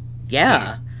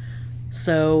 Yeah.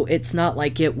 So it's not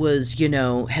like it was,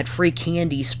 had free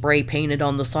candy spray painted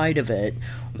on the side of it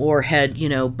or had,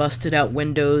 busted out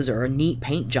windows or a neat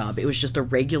paint job. It was just a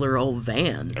regular old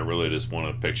van. I really just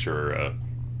want to picture a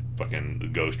fucking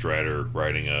Ghost Rider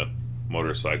riding a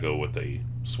motorcycle with a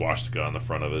swastika on the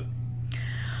front of it.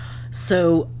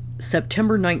 So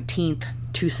September 19th,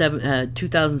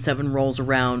 2007 rolls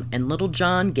around and Little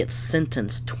John gets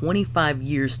sentenced 25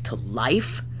 years to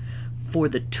life for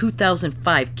the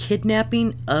 2005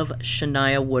 kidnapping of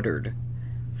Shania Woodard.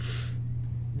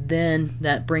 Then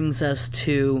that brings us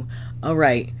to, all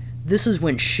right, this is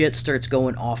when shit starts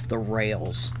going off the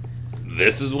rails.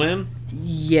 This is when?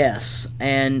 Yes,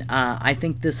 and I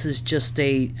think this is just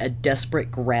a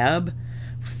desperate grab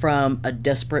from a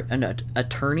desperate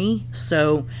attorney.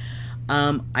 So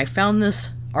I found this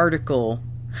article.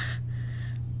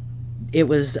 It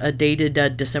was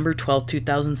dated December 12th,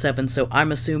 2007, so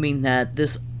I'm assuming that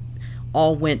this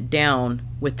all went down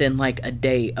within like a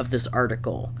day of this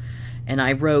article. And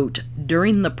I wrote,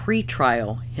 during the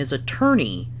pre-trial, his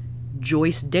attorney,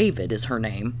 Joyce David is her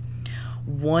name,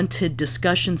 wanted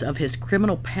discussions of his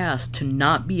criminal past to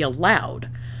not be allowed,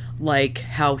 like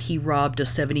how he robbed a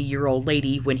 70-year-old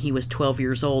lady when he was 12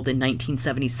 years old in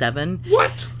 1977.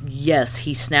 What? Yes,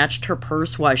 he snatched her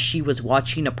purse while she was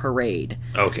watching a parade.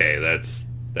 Okay,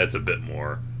 that's a bit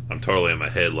more. I'm totally in my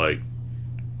head like,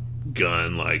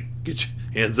 gun, like, get your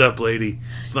hands up, lady.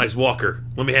 It's a nice walker.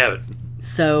 Let me have it.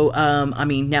 So,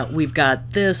 now we've got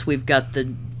this. We've got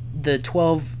the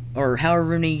 12 or however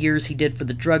many years he did for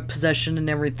the drug possession and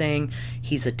everything.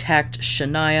 He's attacked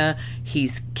Shania.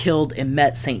 He's killed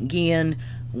Imette St. Guillen.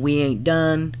 We ain't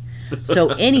done. So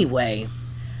anyway,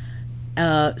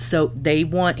 so they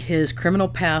want his criminal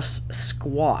past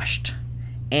squashed.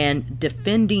 And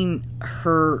defending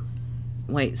her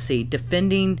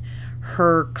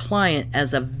client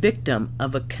as a victim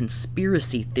of a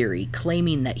conspiracy theory,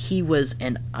 claiming that he was,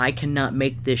 and I cannot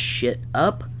make this shit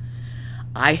up.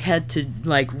 I had to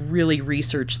really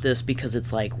research this because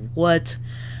it's like, what?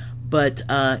 But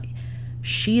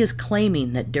she is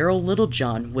claiming that Daryl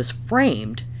Littlejohn was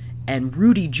framed and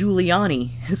Rudy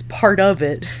Giuliani is part of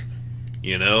it.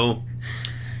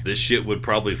 This shit would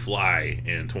probably fly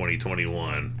in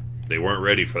 2021. They weren't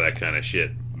ready for that kind of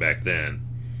shit back then.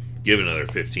 Give it another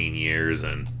 15 years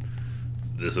and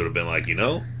this would have been like,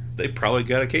 they probably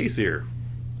got a case here.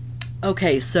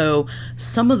 Okay, so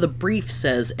some of the brief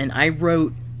says, and I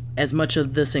wrote as much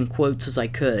of this in quotes as I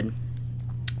could,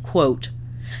 quote,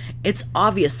 "It's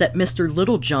obvious that Mr.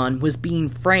 Littlejohn was being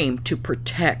framed to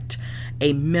protect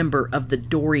a member of the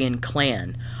Dorian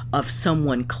clan, of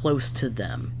someone close to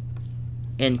them,"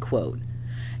 end quote.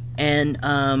 And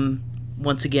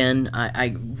once again,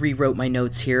 I rewrote my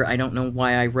notes here. I don't know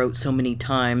why I wrote so many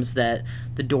times that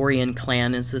the Dorian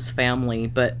clan is this family,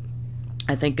 but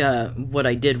I think what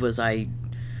I did was I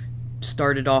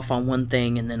started off on one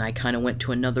thing and then I kind of went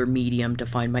to another medium to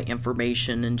find my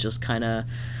information and just kind of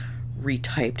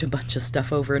retyped a bunch of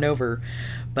stuff over and over.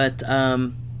 But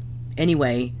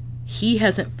anyway,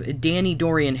 Danny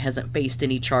Dorian hasn't faced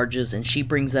any charges, and she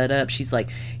brings that up. She's like,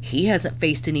 he hasn't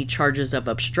faced any charges of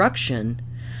obstruction,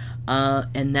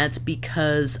 and that's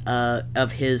because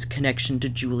of his connection to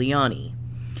Giuliani.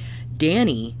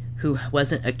 Danny, who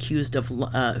was accused of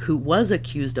lying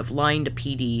to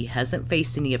PD, hasn't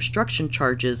faced any obstruction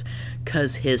charges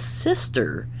because his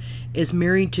sister is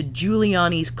married to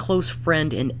Giuliani's close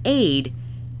friend and aide,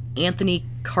 Anthony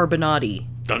Carbonati.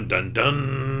 Dun dun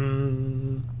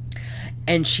dun.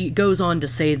 And she goes on to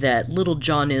say that Little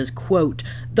John is, quote,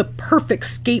 the perfect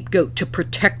scapegoat to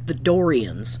protect the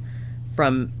Dorians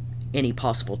from any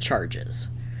possible charges.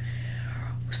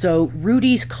 So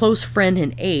Rudy's close friend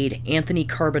and aide, Anthony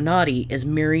Carbonati, is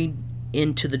married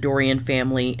into the Dorian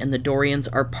family, and the Dorians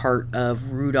are part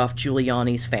of Rudolph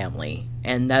Giuliani's family.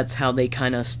 And that's how they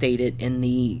kind of state it in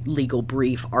the legal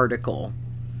brief article.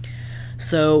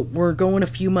 So we're going a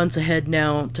few months ahead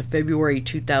now to February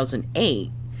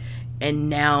 2008, and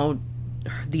now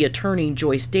the attorney,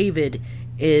 Joyce David,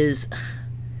 is...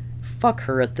 fuck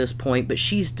her at this point, but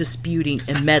she's disputing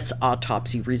Imette's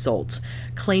autopsy results,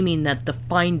 claiming that the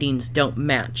findings don't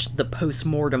match the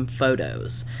post-mortem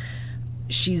photos.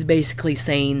 She's basically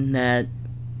saying that,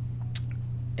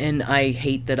 and I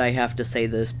hate that I have to say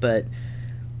this, but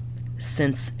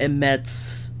since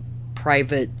Imette's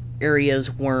private areas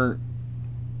weren't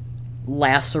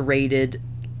lacerated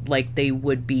like they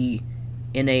would be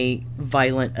in a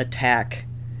violent attack,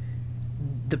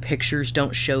 the pictures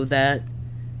don't show that.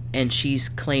 And she's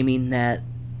claiming that,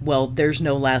 well, there's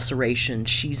no laceration.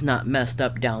 She's not messed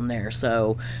up down there.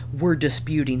 So we're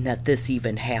disputing that this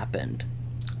even happened.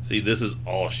 See, this is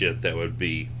all shit that would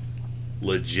be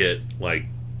legit, like,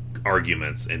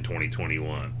 arguments in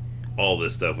 2021. All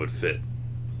this stuff would fit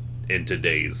in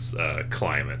today's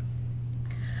climate.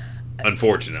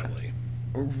 Unfortunately.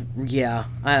 Yeah,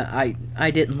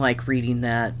 I didn't like reading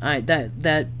that.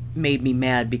 That made me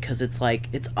mad because it's like,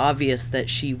 it's obvious that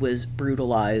she was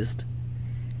brutalized,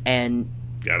 and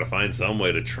gotta find some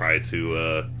way to try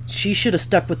to she should have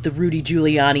stuck with the Rudy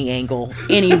Giuliani angle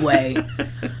anyway.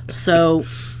 So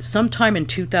sometime in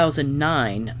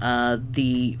 2009,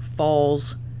 the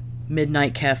Falls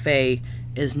Midnight Cafe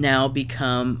is now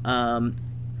become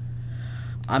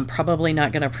I'm probably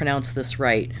not going to pronounce this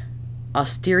right,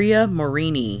 Osteria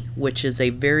Morini, which is a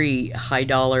very high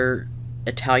dollar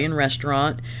Italian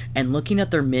restaurant, and looking at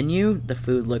their menu, the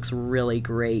food looks really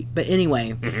great. But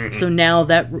anyway, so now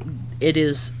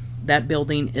that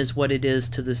building is what it is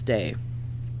to this day.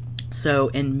 So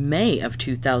in May of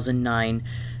 2009,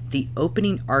 the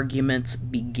opening arguments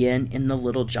begin in the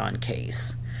Little John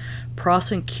case.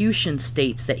 Prosecution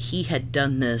states that he had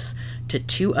done this to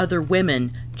 2 other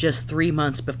women just 3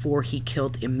 months before he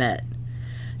killed Imette.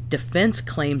 Defense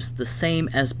claims the same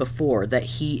as before, that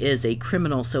he is a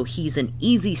criminal, so he's an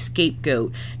easy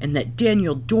scapegoat, and that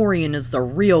Daniel Dorian is the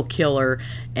real killer,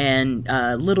 and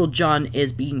Little John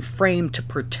is being framed to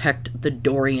protect the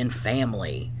Dorian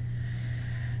family.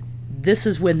 This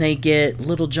is when they get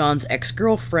Little John's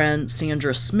ex-girlfriend,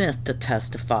 Sandra Smith, to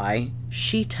testify.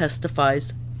 She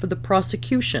testifies for the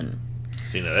prosecution.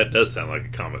 See, now that does sound like a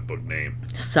comic book name.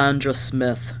 Sandra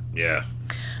Smith. Yeah.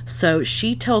 So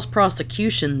she tells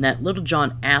prosecution that Little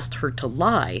John asked her to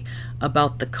lie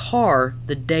about the car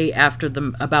the day after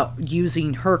about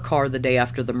using her car the day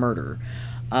after the murder.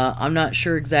 I'm not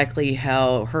sure exactly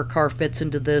how her car fits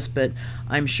into this, but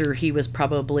I'm sure he was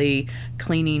probably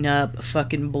cleaning up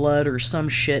fucking blood or some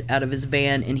shit out of his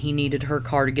van, and he needed her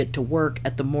car to get to work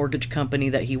at the mortgage company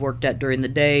that he worked at during the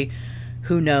day.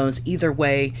 Who knows? Either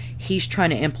way, he's trying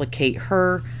to implicate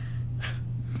her.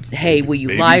 Hey, will you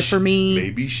lie for me?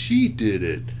 Maybe she did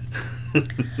it.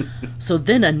 So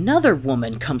then another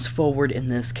woman comes forward in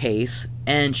this case,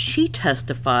 and she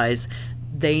testifies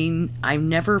I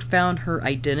never found her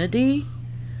identity.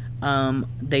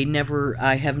 They've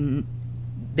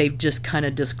just kind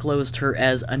of disclosed her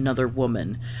as another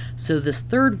woman. So this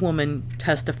third woman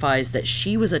testifies that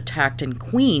she was attacked in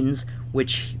Queens,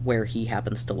 where he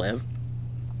happens to live,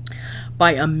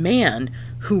 by a man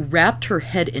who wrapped her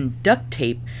head in duct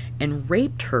tape and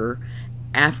raped her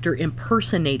after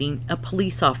impersonating a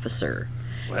police officer.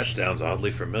 Well, that sounds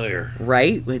oddly familiar.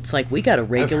 Right? It's like we got a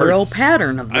regular old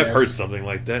pattern of this. I've heard something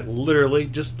like that literally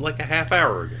just like a half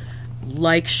hour ago.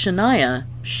 Like Shania,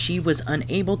 she was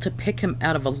unable to pick him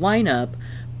out of a lineup,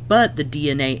 but the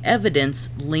DNA evidence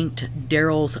linked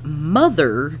Daryl's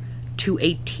mother to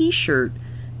a t-shirt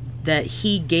that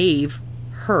he gave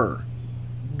her,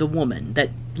 the woman,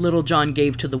 that Little John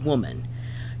gave to the woman.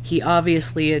 He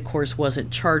obviously, of course,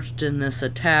 wasn't charged in this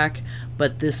attack,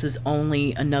 but this is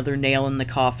only another nail in the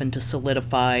coffin to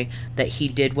solidify that he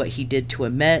did what he did to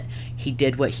Imette, he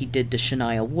did what he did to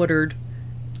Shania Woodard.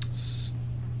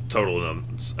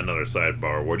 Another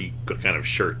sidebar. What kind of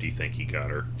shirt do you think he got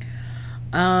her?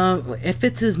 If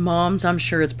it's his mom's, I'm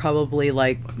sure it's probably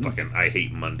like A fucking I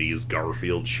Hate Mondays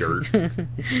Garfield shirt.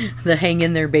 the hang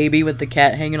in there baby with the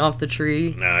cat hanging off the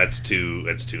tree. No, that's too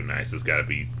nice. It's got to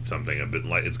be something a bit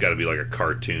like, it's got to be like a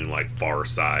cartoon, like Far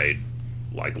Side,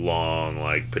 like long,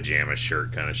 like pajama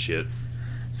shirt kind of shit.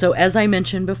 So as I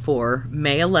mentioned before,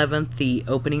 May 11th, the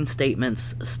opening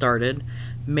statements started.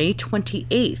 May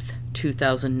 28th,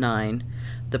 2009,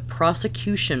 the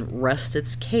prosecution rests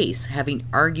its case, having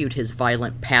argued his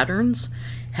violent patterns,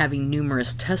 having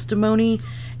numerous testimony,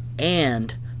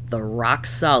 and the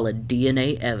rock-solid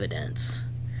DNA evidence.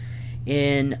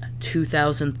 In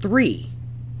 2003,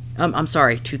 I'm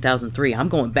sorry, 2003. I'm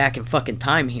going back in fucking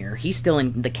time here. He's still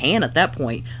in the can at that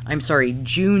point. I'm sorry,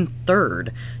 June 3rd,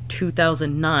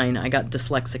 2009. I got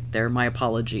dyslexic there. My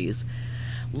apologies.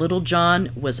 Little John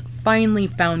was finally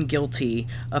found guilty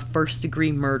of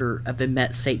first-degree murder of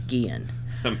Imette St. Guillen.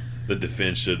 The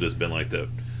defense should have just been like that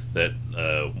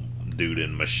dude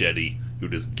in Machete who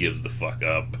just gives the fuck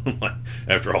up.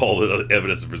 After all the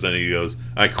evidence is presented, he goes,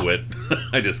 I quit.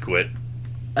 I just quit.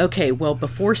 Okay, well,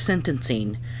 before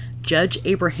sentencing, Judge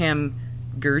Abraham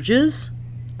Gurges,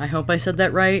 I hope I said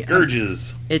that right.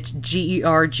 Gurges. It's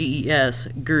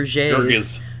Gerges.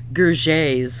 Gurges.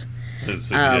 Gurges.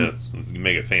 Let's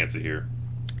make it fancy here.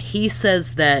 He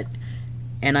says that,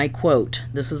 and I quote,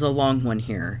 this is a long one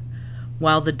here,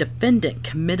 while the defendant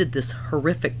committed this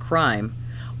horrific crime,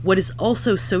 what is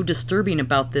also so disturbing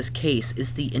about this case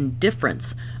is the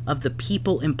indifference of the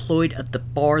people employed at the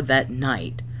bar that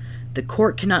night. The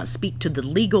court cannot speak to the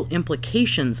legal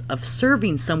implications of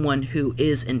serving someone who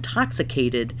is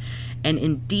intoxicated, and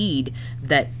indeed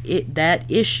that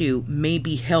issue may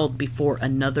be held before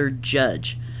another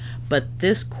judge. But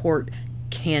this court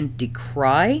can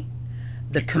decry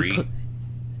the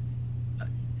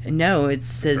no, it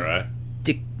says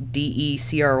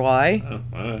D-E-C-R-Y. Oh,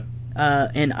 all right.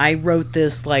 And I wrote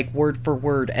this like word for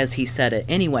word as he said it.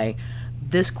 Anyway,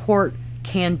 this court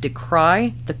can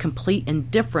decry the complete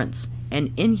indifference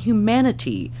and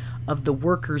inhumanity of the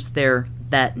workers there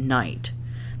that night.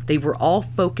 They were all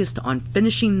focused on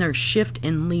finishing their shift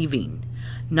and leaving.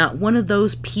 Not one of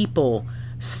those people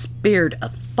spared a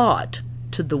thought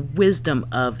to the wisdom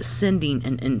of sending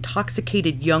an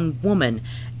intoxicated young woman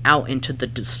out into the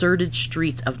deserted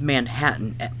streets of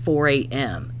Manhattan at 4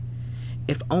 a.m.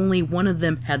 If only one of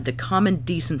them had the common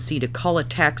decency to call a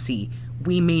taxi,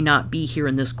 we may not be here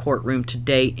in this courtroom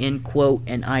today, end quote,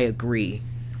 and I agree.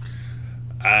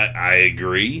 I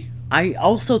agree. I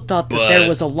also thought that there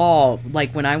was a law,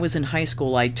 like when I was in high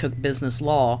school, I took business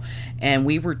law, and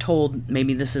we were told,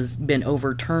 maybe this has been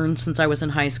overturned since I was in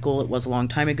high school, it was a long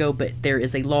time ago, but there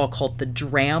is a law called the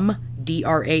DRAM,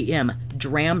 D-R-A-M,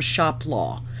 DRAM shop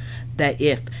law, that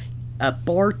if a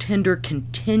bartender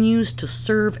continues to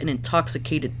serve an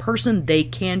intoxicated person, they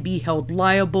can be held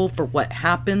liable for what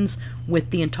happens with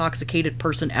the intoxicated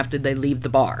person after they leave the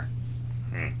bar.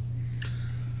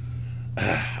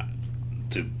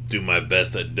 To do my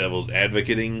best at devil's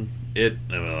advocating it,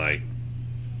 I'm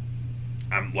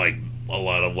like a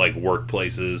lot of like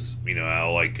workplaces, you know,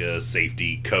 how like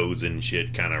safety codes and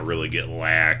shit kind of really get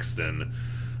laxed, and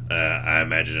I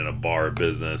imagine in a bar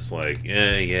business, like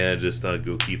yeah, just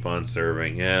go keep on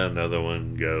serving. Yeah, another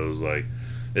one goes like,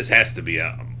 this has to be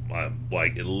a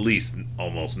like at least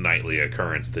almost nightly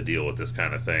occurrence to deal with this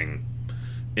kind of thing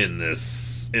in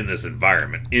this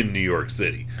environment in New York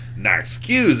City. Not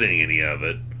excusing any of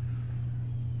it,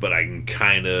 but I can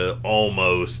kind of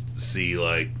almost see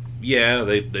like, yeah,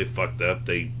 they fucked up.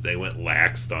 They went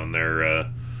laxed on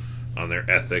their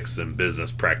ethics and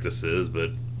business practices,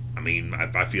 but I mean,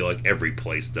 I feel like every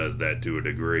place does that to a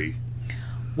degree.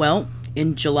 Well,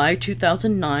 in July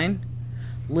 2009,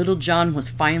 Little John was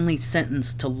finally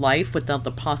sentenced to life without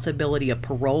the possibility of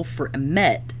parole for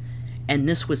Imette, and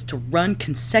this was to run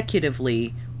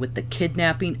consecutively with the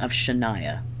kidnapping of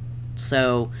Shania.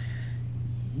 So,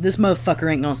 this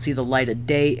motherfucker ain't gonna see the light of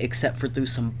day except for through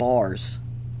some bars.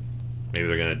 Maybe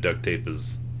they're gonna duct tape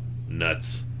his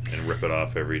nuts and rip it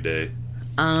off every day.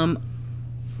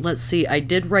 Let's see, I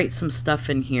did write some stuff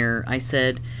in here. I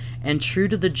said, and true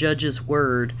to the judge's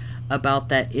word about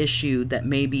that issue that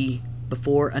maybe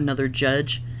before another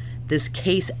judge, this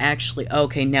case actually,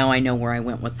 okay, now I know where I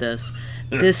went with this.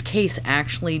 This case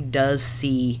actually does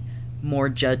see more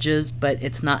judges, but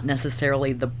it's not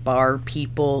necessarily the bar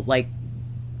people, like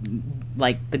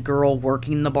like the girl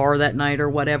working the bar that night or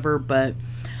whatever. But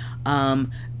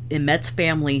Imette's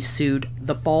family sued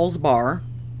the Falls Bar,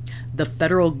 the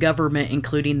federal government,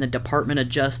 including the Department of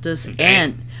Justice,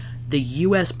 and the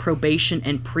U.S. Probation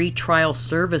and Pretrial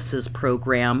Services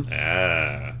Program.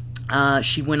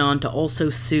 She went on to also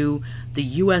sue the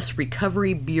U.S.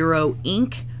 Recovery Bureau,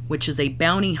 Inc., which is a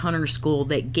bounty hunter school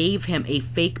that gave him a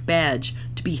fake badge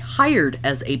to be hired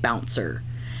as a bouncer.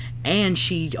 And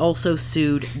she also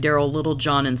sued Daryl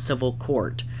Littlejohn in civil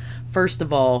court. First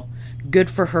of all, good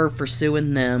for her for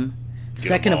suing them.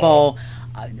 Second of all,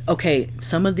 okay,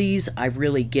 some of these I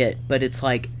really get, but it's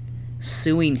like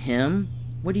suing him.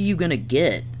 What are you going to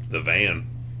get? The van.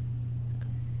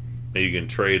 Maybe you can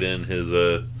trade in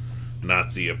his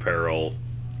Nazi apparel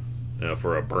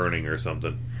for a burning or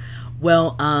something.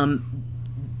 Well,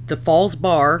 the Falls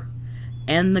Bar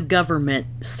and the government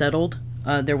settled.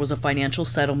 There was a financial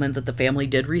settlement that the family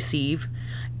did receive.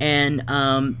 And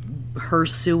her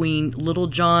suing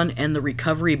Littlejohn and the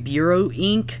Recovery Bureau,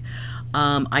 Inc.,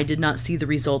 I did not see the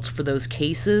results for those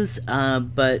cases,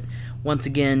 but once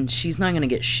again, she's not going to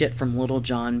get shit from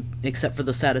Littlejohn except for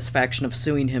the satisfaction of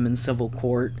suing him in civil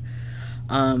court.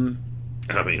 I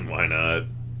mean, why not?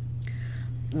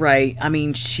 Right. I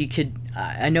mean, she could...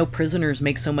 I know prisoners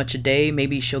make so much a day.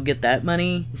 Maybe she'll get that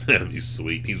money. That'd be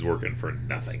sweet. He's working for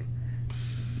nothing.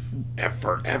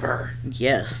 Ever.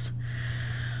 Yes.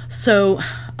 So,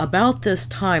 about this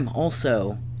time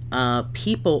also...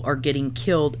 people are getting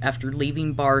killed after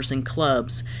leaving bars and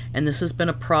clubs, and this has been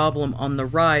a problem on the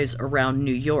rise around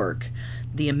New York.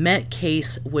 The Imette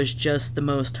case was just the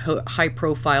most high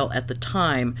profile at the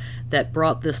time that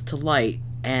brought this to light,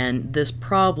 and this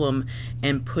problem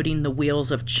and putting the wheels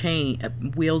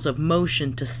of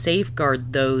motion to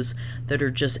safeguard those that are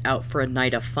just out for a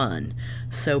night of fun.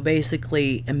 So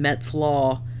basically, Imette's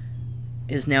Law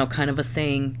is now kind of a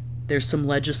thing. There's some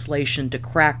legislation to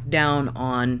crack down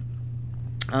on.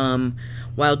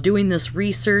 While doing this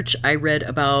research, I read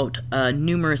about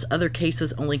numerous other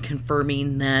cases only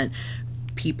confirming that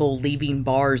people leaving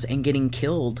bars and getting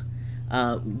killed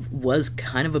was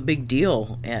kind of a big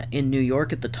deal in New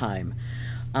York at the time.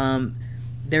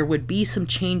 There would be some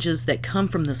changes that come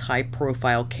from this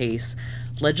high-profile case.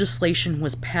 Legislation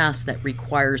was passed that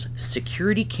requires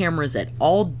security cameras at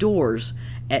all doors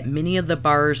at many of the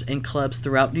bars and clubs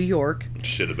throughout New York.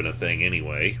 Should have been a thing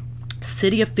anyway.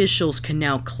 City officials can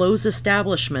now close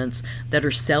establishments that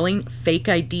are selling fake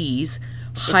IDs,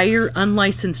 hire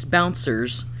unlicensed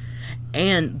bouncers,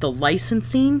 and the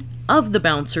licensing of the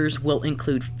bouncers will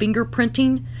include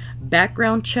fingerprinting,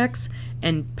 background checks,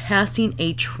 and passing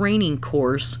a training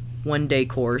course, one-day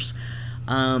course.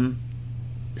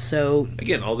 So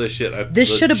again, all this shit.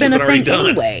 This should have been a thing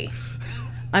anyway.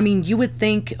 I mean, you would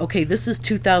think, okay, this is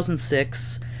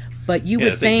 2006, but you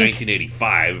would think... Like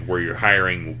 1985, where you're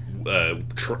hiring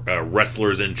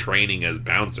wrestlers in training as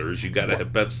bouncers. You got to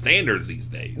have standards these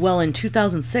days. Well, in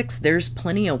 2006, there's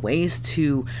plenty of ways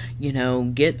to,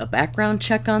 get a background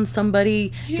check on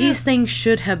somebody. Yeah. These things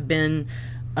should have been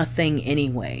a thing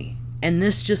anyway. And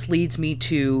this just leads me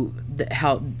to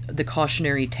how the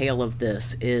cautionary tale of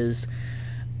this is,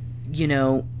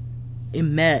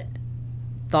 Imette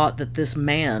thought that this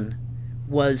man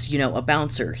was, a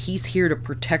bouncer. He's here to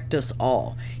protect us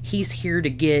all. He's here to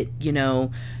get,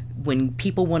 when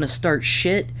people want to start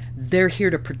shit, they're here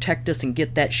to protect us and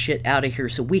get that shit out of here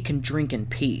so we can drink in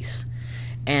peace.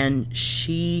 And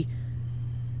she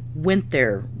went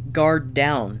there, guard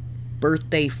down,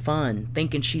 birthday fun,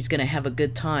 thinking she's going to have a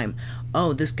good time.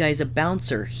 Oh, this guy's a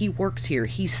bouncer. He works here.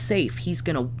 He's safe. He's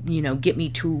going to, get me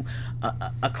to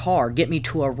a car, get me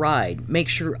to a ride, make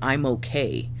sure I'm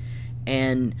okay.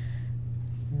 And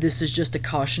this is just a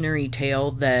cautionary tale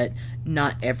that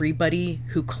not everybody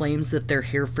who claims that they're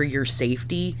here for your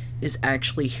safety is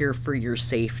actually here for your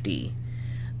safety.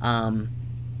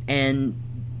 And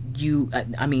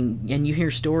you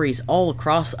hear stories all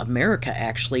across America,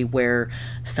 actually, where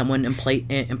someone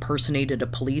impersonated a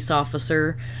police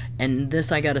officer. And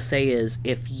this, I gotta say, is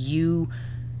if you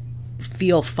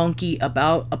feel funky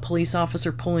about a police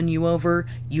officer pulling you over,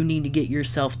 you need to get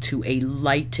yourself to a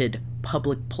lighted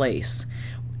public place.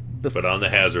 Put on the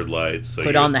hazard lights. So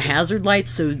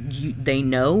they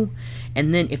know.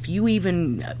 And then if you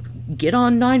even get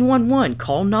on 911,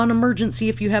 call non-emergency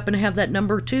if you happen to have that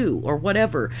number too, or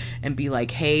whatever, and be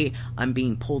like, hey, I'm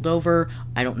being pulled over.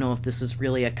 I don't know if this is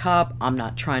really a cop. I'm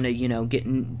not trying to, get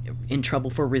in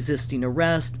trouble for resisting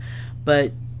arrest.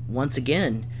 But once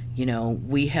again,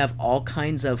 we have all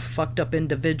kinds of fucked up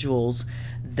individuals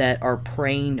that are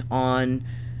preying on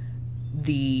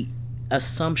the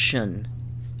assumption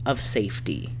of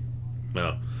safety.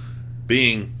 Well,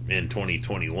 being in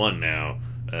 2021 now,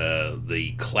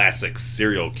 the classic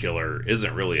serial killer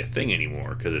isn't really a thing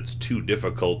anymore because it's too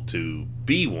difficult to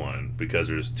be one because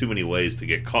there's too many ways to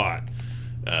get caught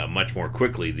much more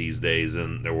quickly these days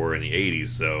than there were in the 80s.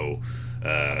 So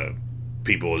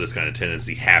people with this kind of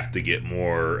tendency have to get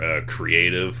more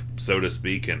creative, so to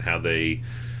speak, in how they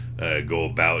go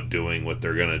about doing what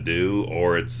they're going to do,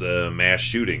 or it's mass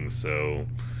shootings. So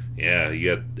yeah,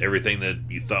 you got everything that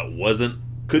you thought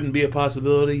couldn't be a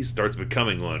possibility starts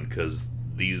becoming one because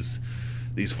these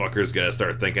fuckers got to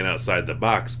start thinking outside the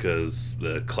box because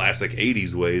the classic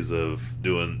 80s ways of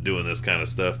doing this kind of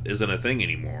stuff isn't a thing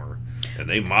anymore. And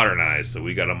they modernize, so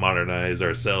we got to modernize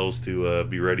ourselves to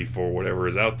be ready for whatever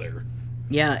is out there.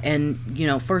 Yeah,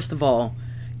 and, first of all,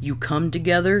 you come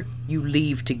together, you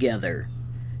leave together.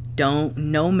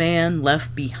 No man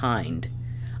left behind.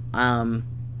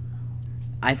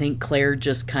 I think Claire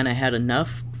just kind of had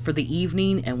enough for the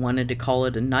evening and wanted to call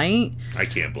it a night. I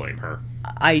can't blame her.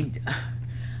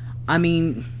 I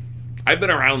mean, I've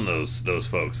been around those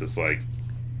folks. It's like,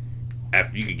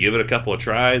 after you could give it a couple of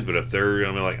tries, but if they're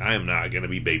gonna be like, I am not gonna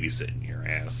be babysitting your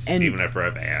ass, even after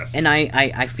I've asked. And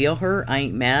I feel her. I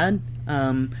ain't mad.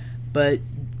 But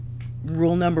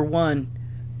rule number one: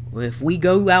 if we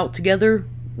go out together,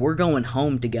 we're going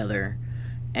home together.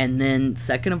 And then,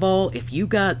 second of all, if you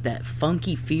got that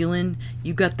funky feeling,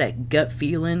 you got that gut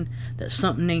feeling that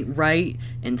something ain't right,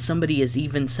 and somebody is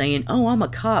even saying, oh, I'm a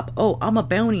cop, oh, I'm a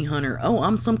bounty hunter, oh,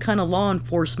 I'm some kind of law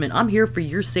enforcement, I'm here for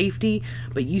your safety,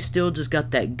 but you still just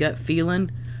got that gut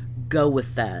feeling, go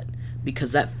with that,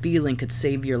 because that feeling could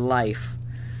save your life.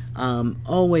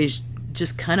 Always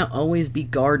be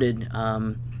guarded.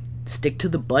 Stick to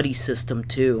the buddy system,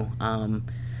 too.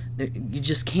 You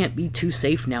just can't be too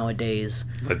safe nowadays.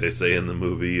 Like they say in the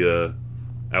movie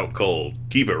Out Cold,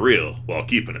 keep it real while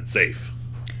keeping it safe.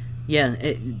 Yeah,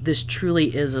 this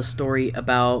truly is a story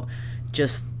about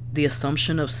just the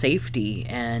assumption of safety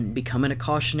and becoming a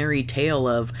cautionary tale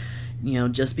of,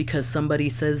 just because somebody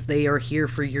says they are here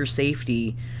for your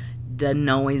safety doesn't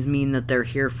always mean that they're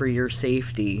here for your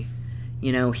safety.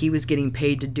 He was getting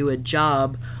paid to do a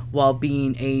job while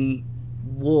being a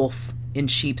wolf in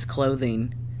sheep's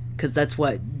clothing. Because that's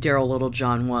what Daryl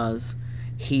Littlejohn was.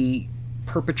 He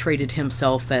perpetrated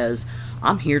himself as,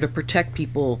 I'm here to protect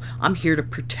people. I'm here to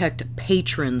protect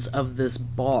patrons of this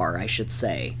bar, I should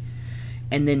say.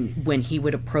 And then when he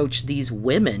would approach these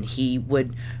women, he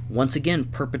would once again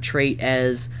perpetrate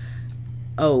as,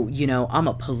 oh, I'm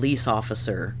a police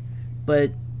officer. But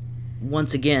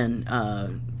once again,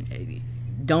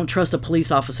 don't trust a police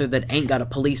officer that ain't got a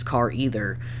police car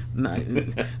either. No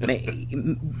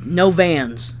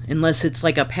vans, unless it's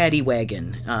like a paddy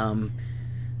wagon.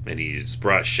 And he's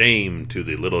brought shame to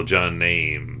the Little John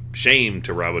name. Shame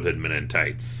to Robin Hood Men in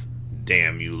Tights.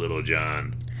 Damn you, Little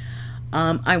John.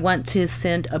 I want to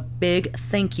send a big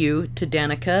thank you to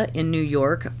Danica in New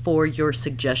York for your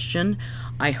suggestion.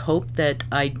 I hope that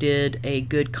I did a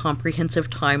good comprehensive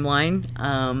timeline,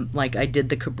 like I did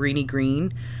the Cabrini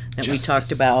Green that we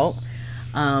talked about.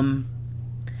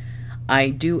 I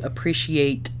do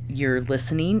appreciate your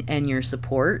listening and your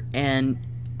support, and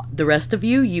the rest of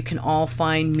you can all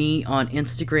find me on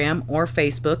Instagram or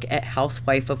Facebook at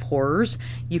Housewife of Horrors.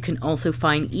 You can also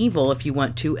find Evil, if you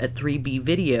want to, at 3B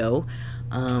Video.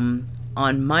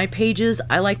 On my pages,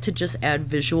 I like to just add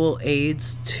visual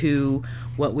aids to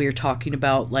what we're talking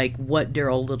about, like what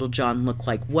Daryl Littlejohn looked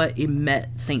like, what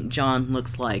Imette St. John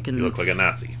looks like. And you look like a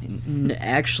Nazi.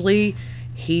 Actually,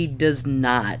 he does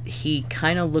not. He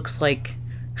kind of looks like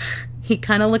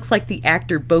the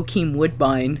actor Bokeem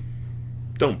Woodbine.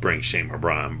 Don't bring shame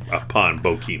upon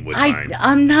Bokeem Woodbine.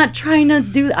 I'm not trying to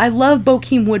do. I love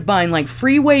Bokeem Woodbine. Like,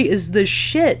 Freeway is the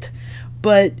shit,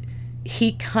 but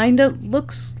he kind of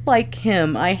looks like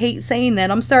him. I hate saying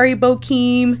that. I'm sorry,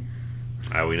 Bokeem.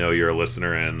 We know you're a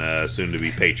listener and soon to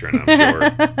be patron, I'm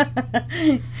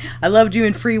sure. I loved you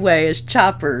in Freeway as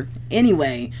Chopper.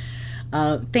 Anyway.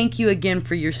 Thank you again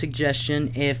for your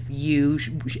suggestion. If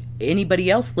anybody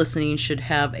else listening should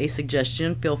have a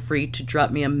suggestion, feel free to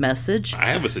drop me a message. I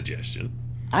have a suggestion.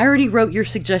 I already wrote your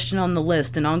suggestion on the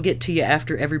list, and I'll get to you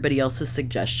after everybody else's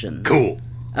suggestions. Cool.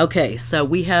 Okay, so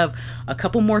we have a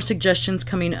couple more suggestions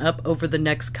coming up over the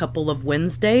next couple of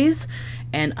Wednesdays,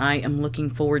 and I am looking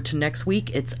forward to next week.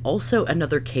 It's also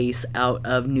another case out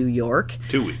of New York.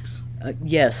 2 weeks.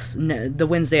 Yes, the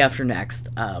Wednesday after next.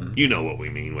 You know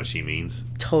what she means.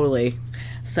 Totally.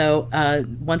 So,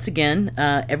 once again,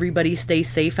 everybody stay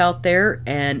safe out there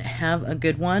and have a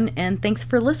good one, and thanks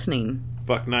for listening.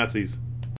 Fuck Nazis.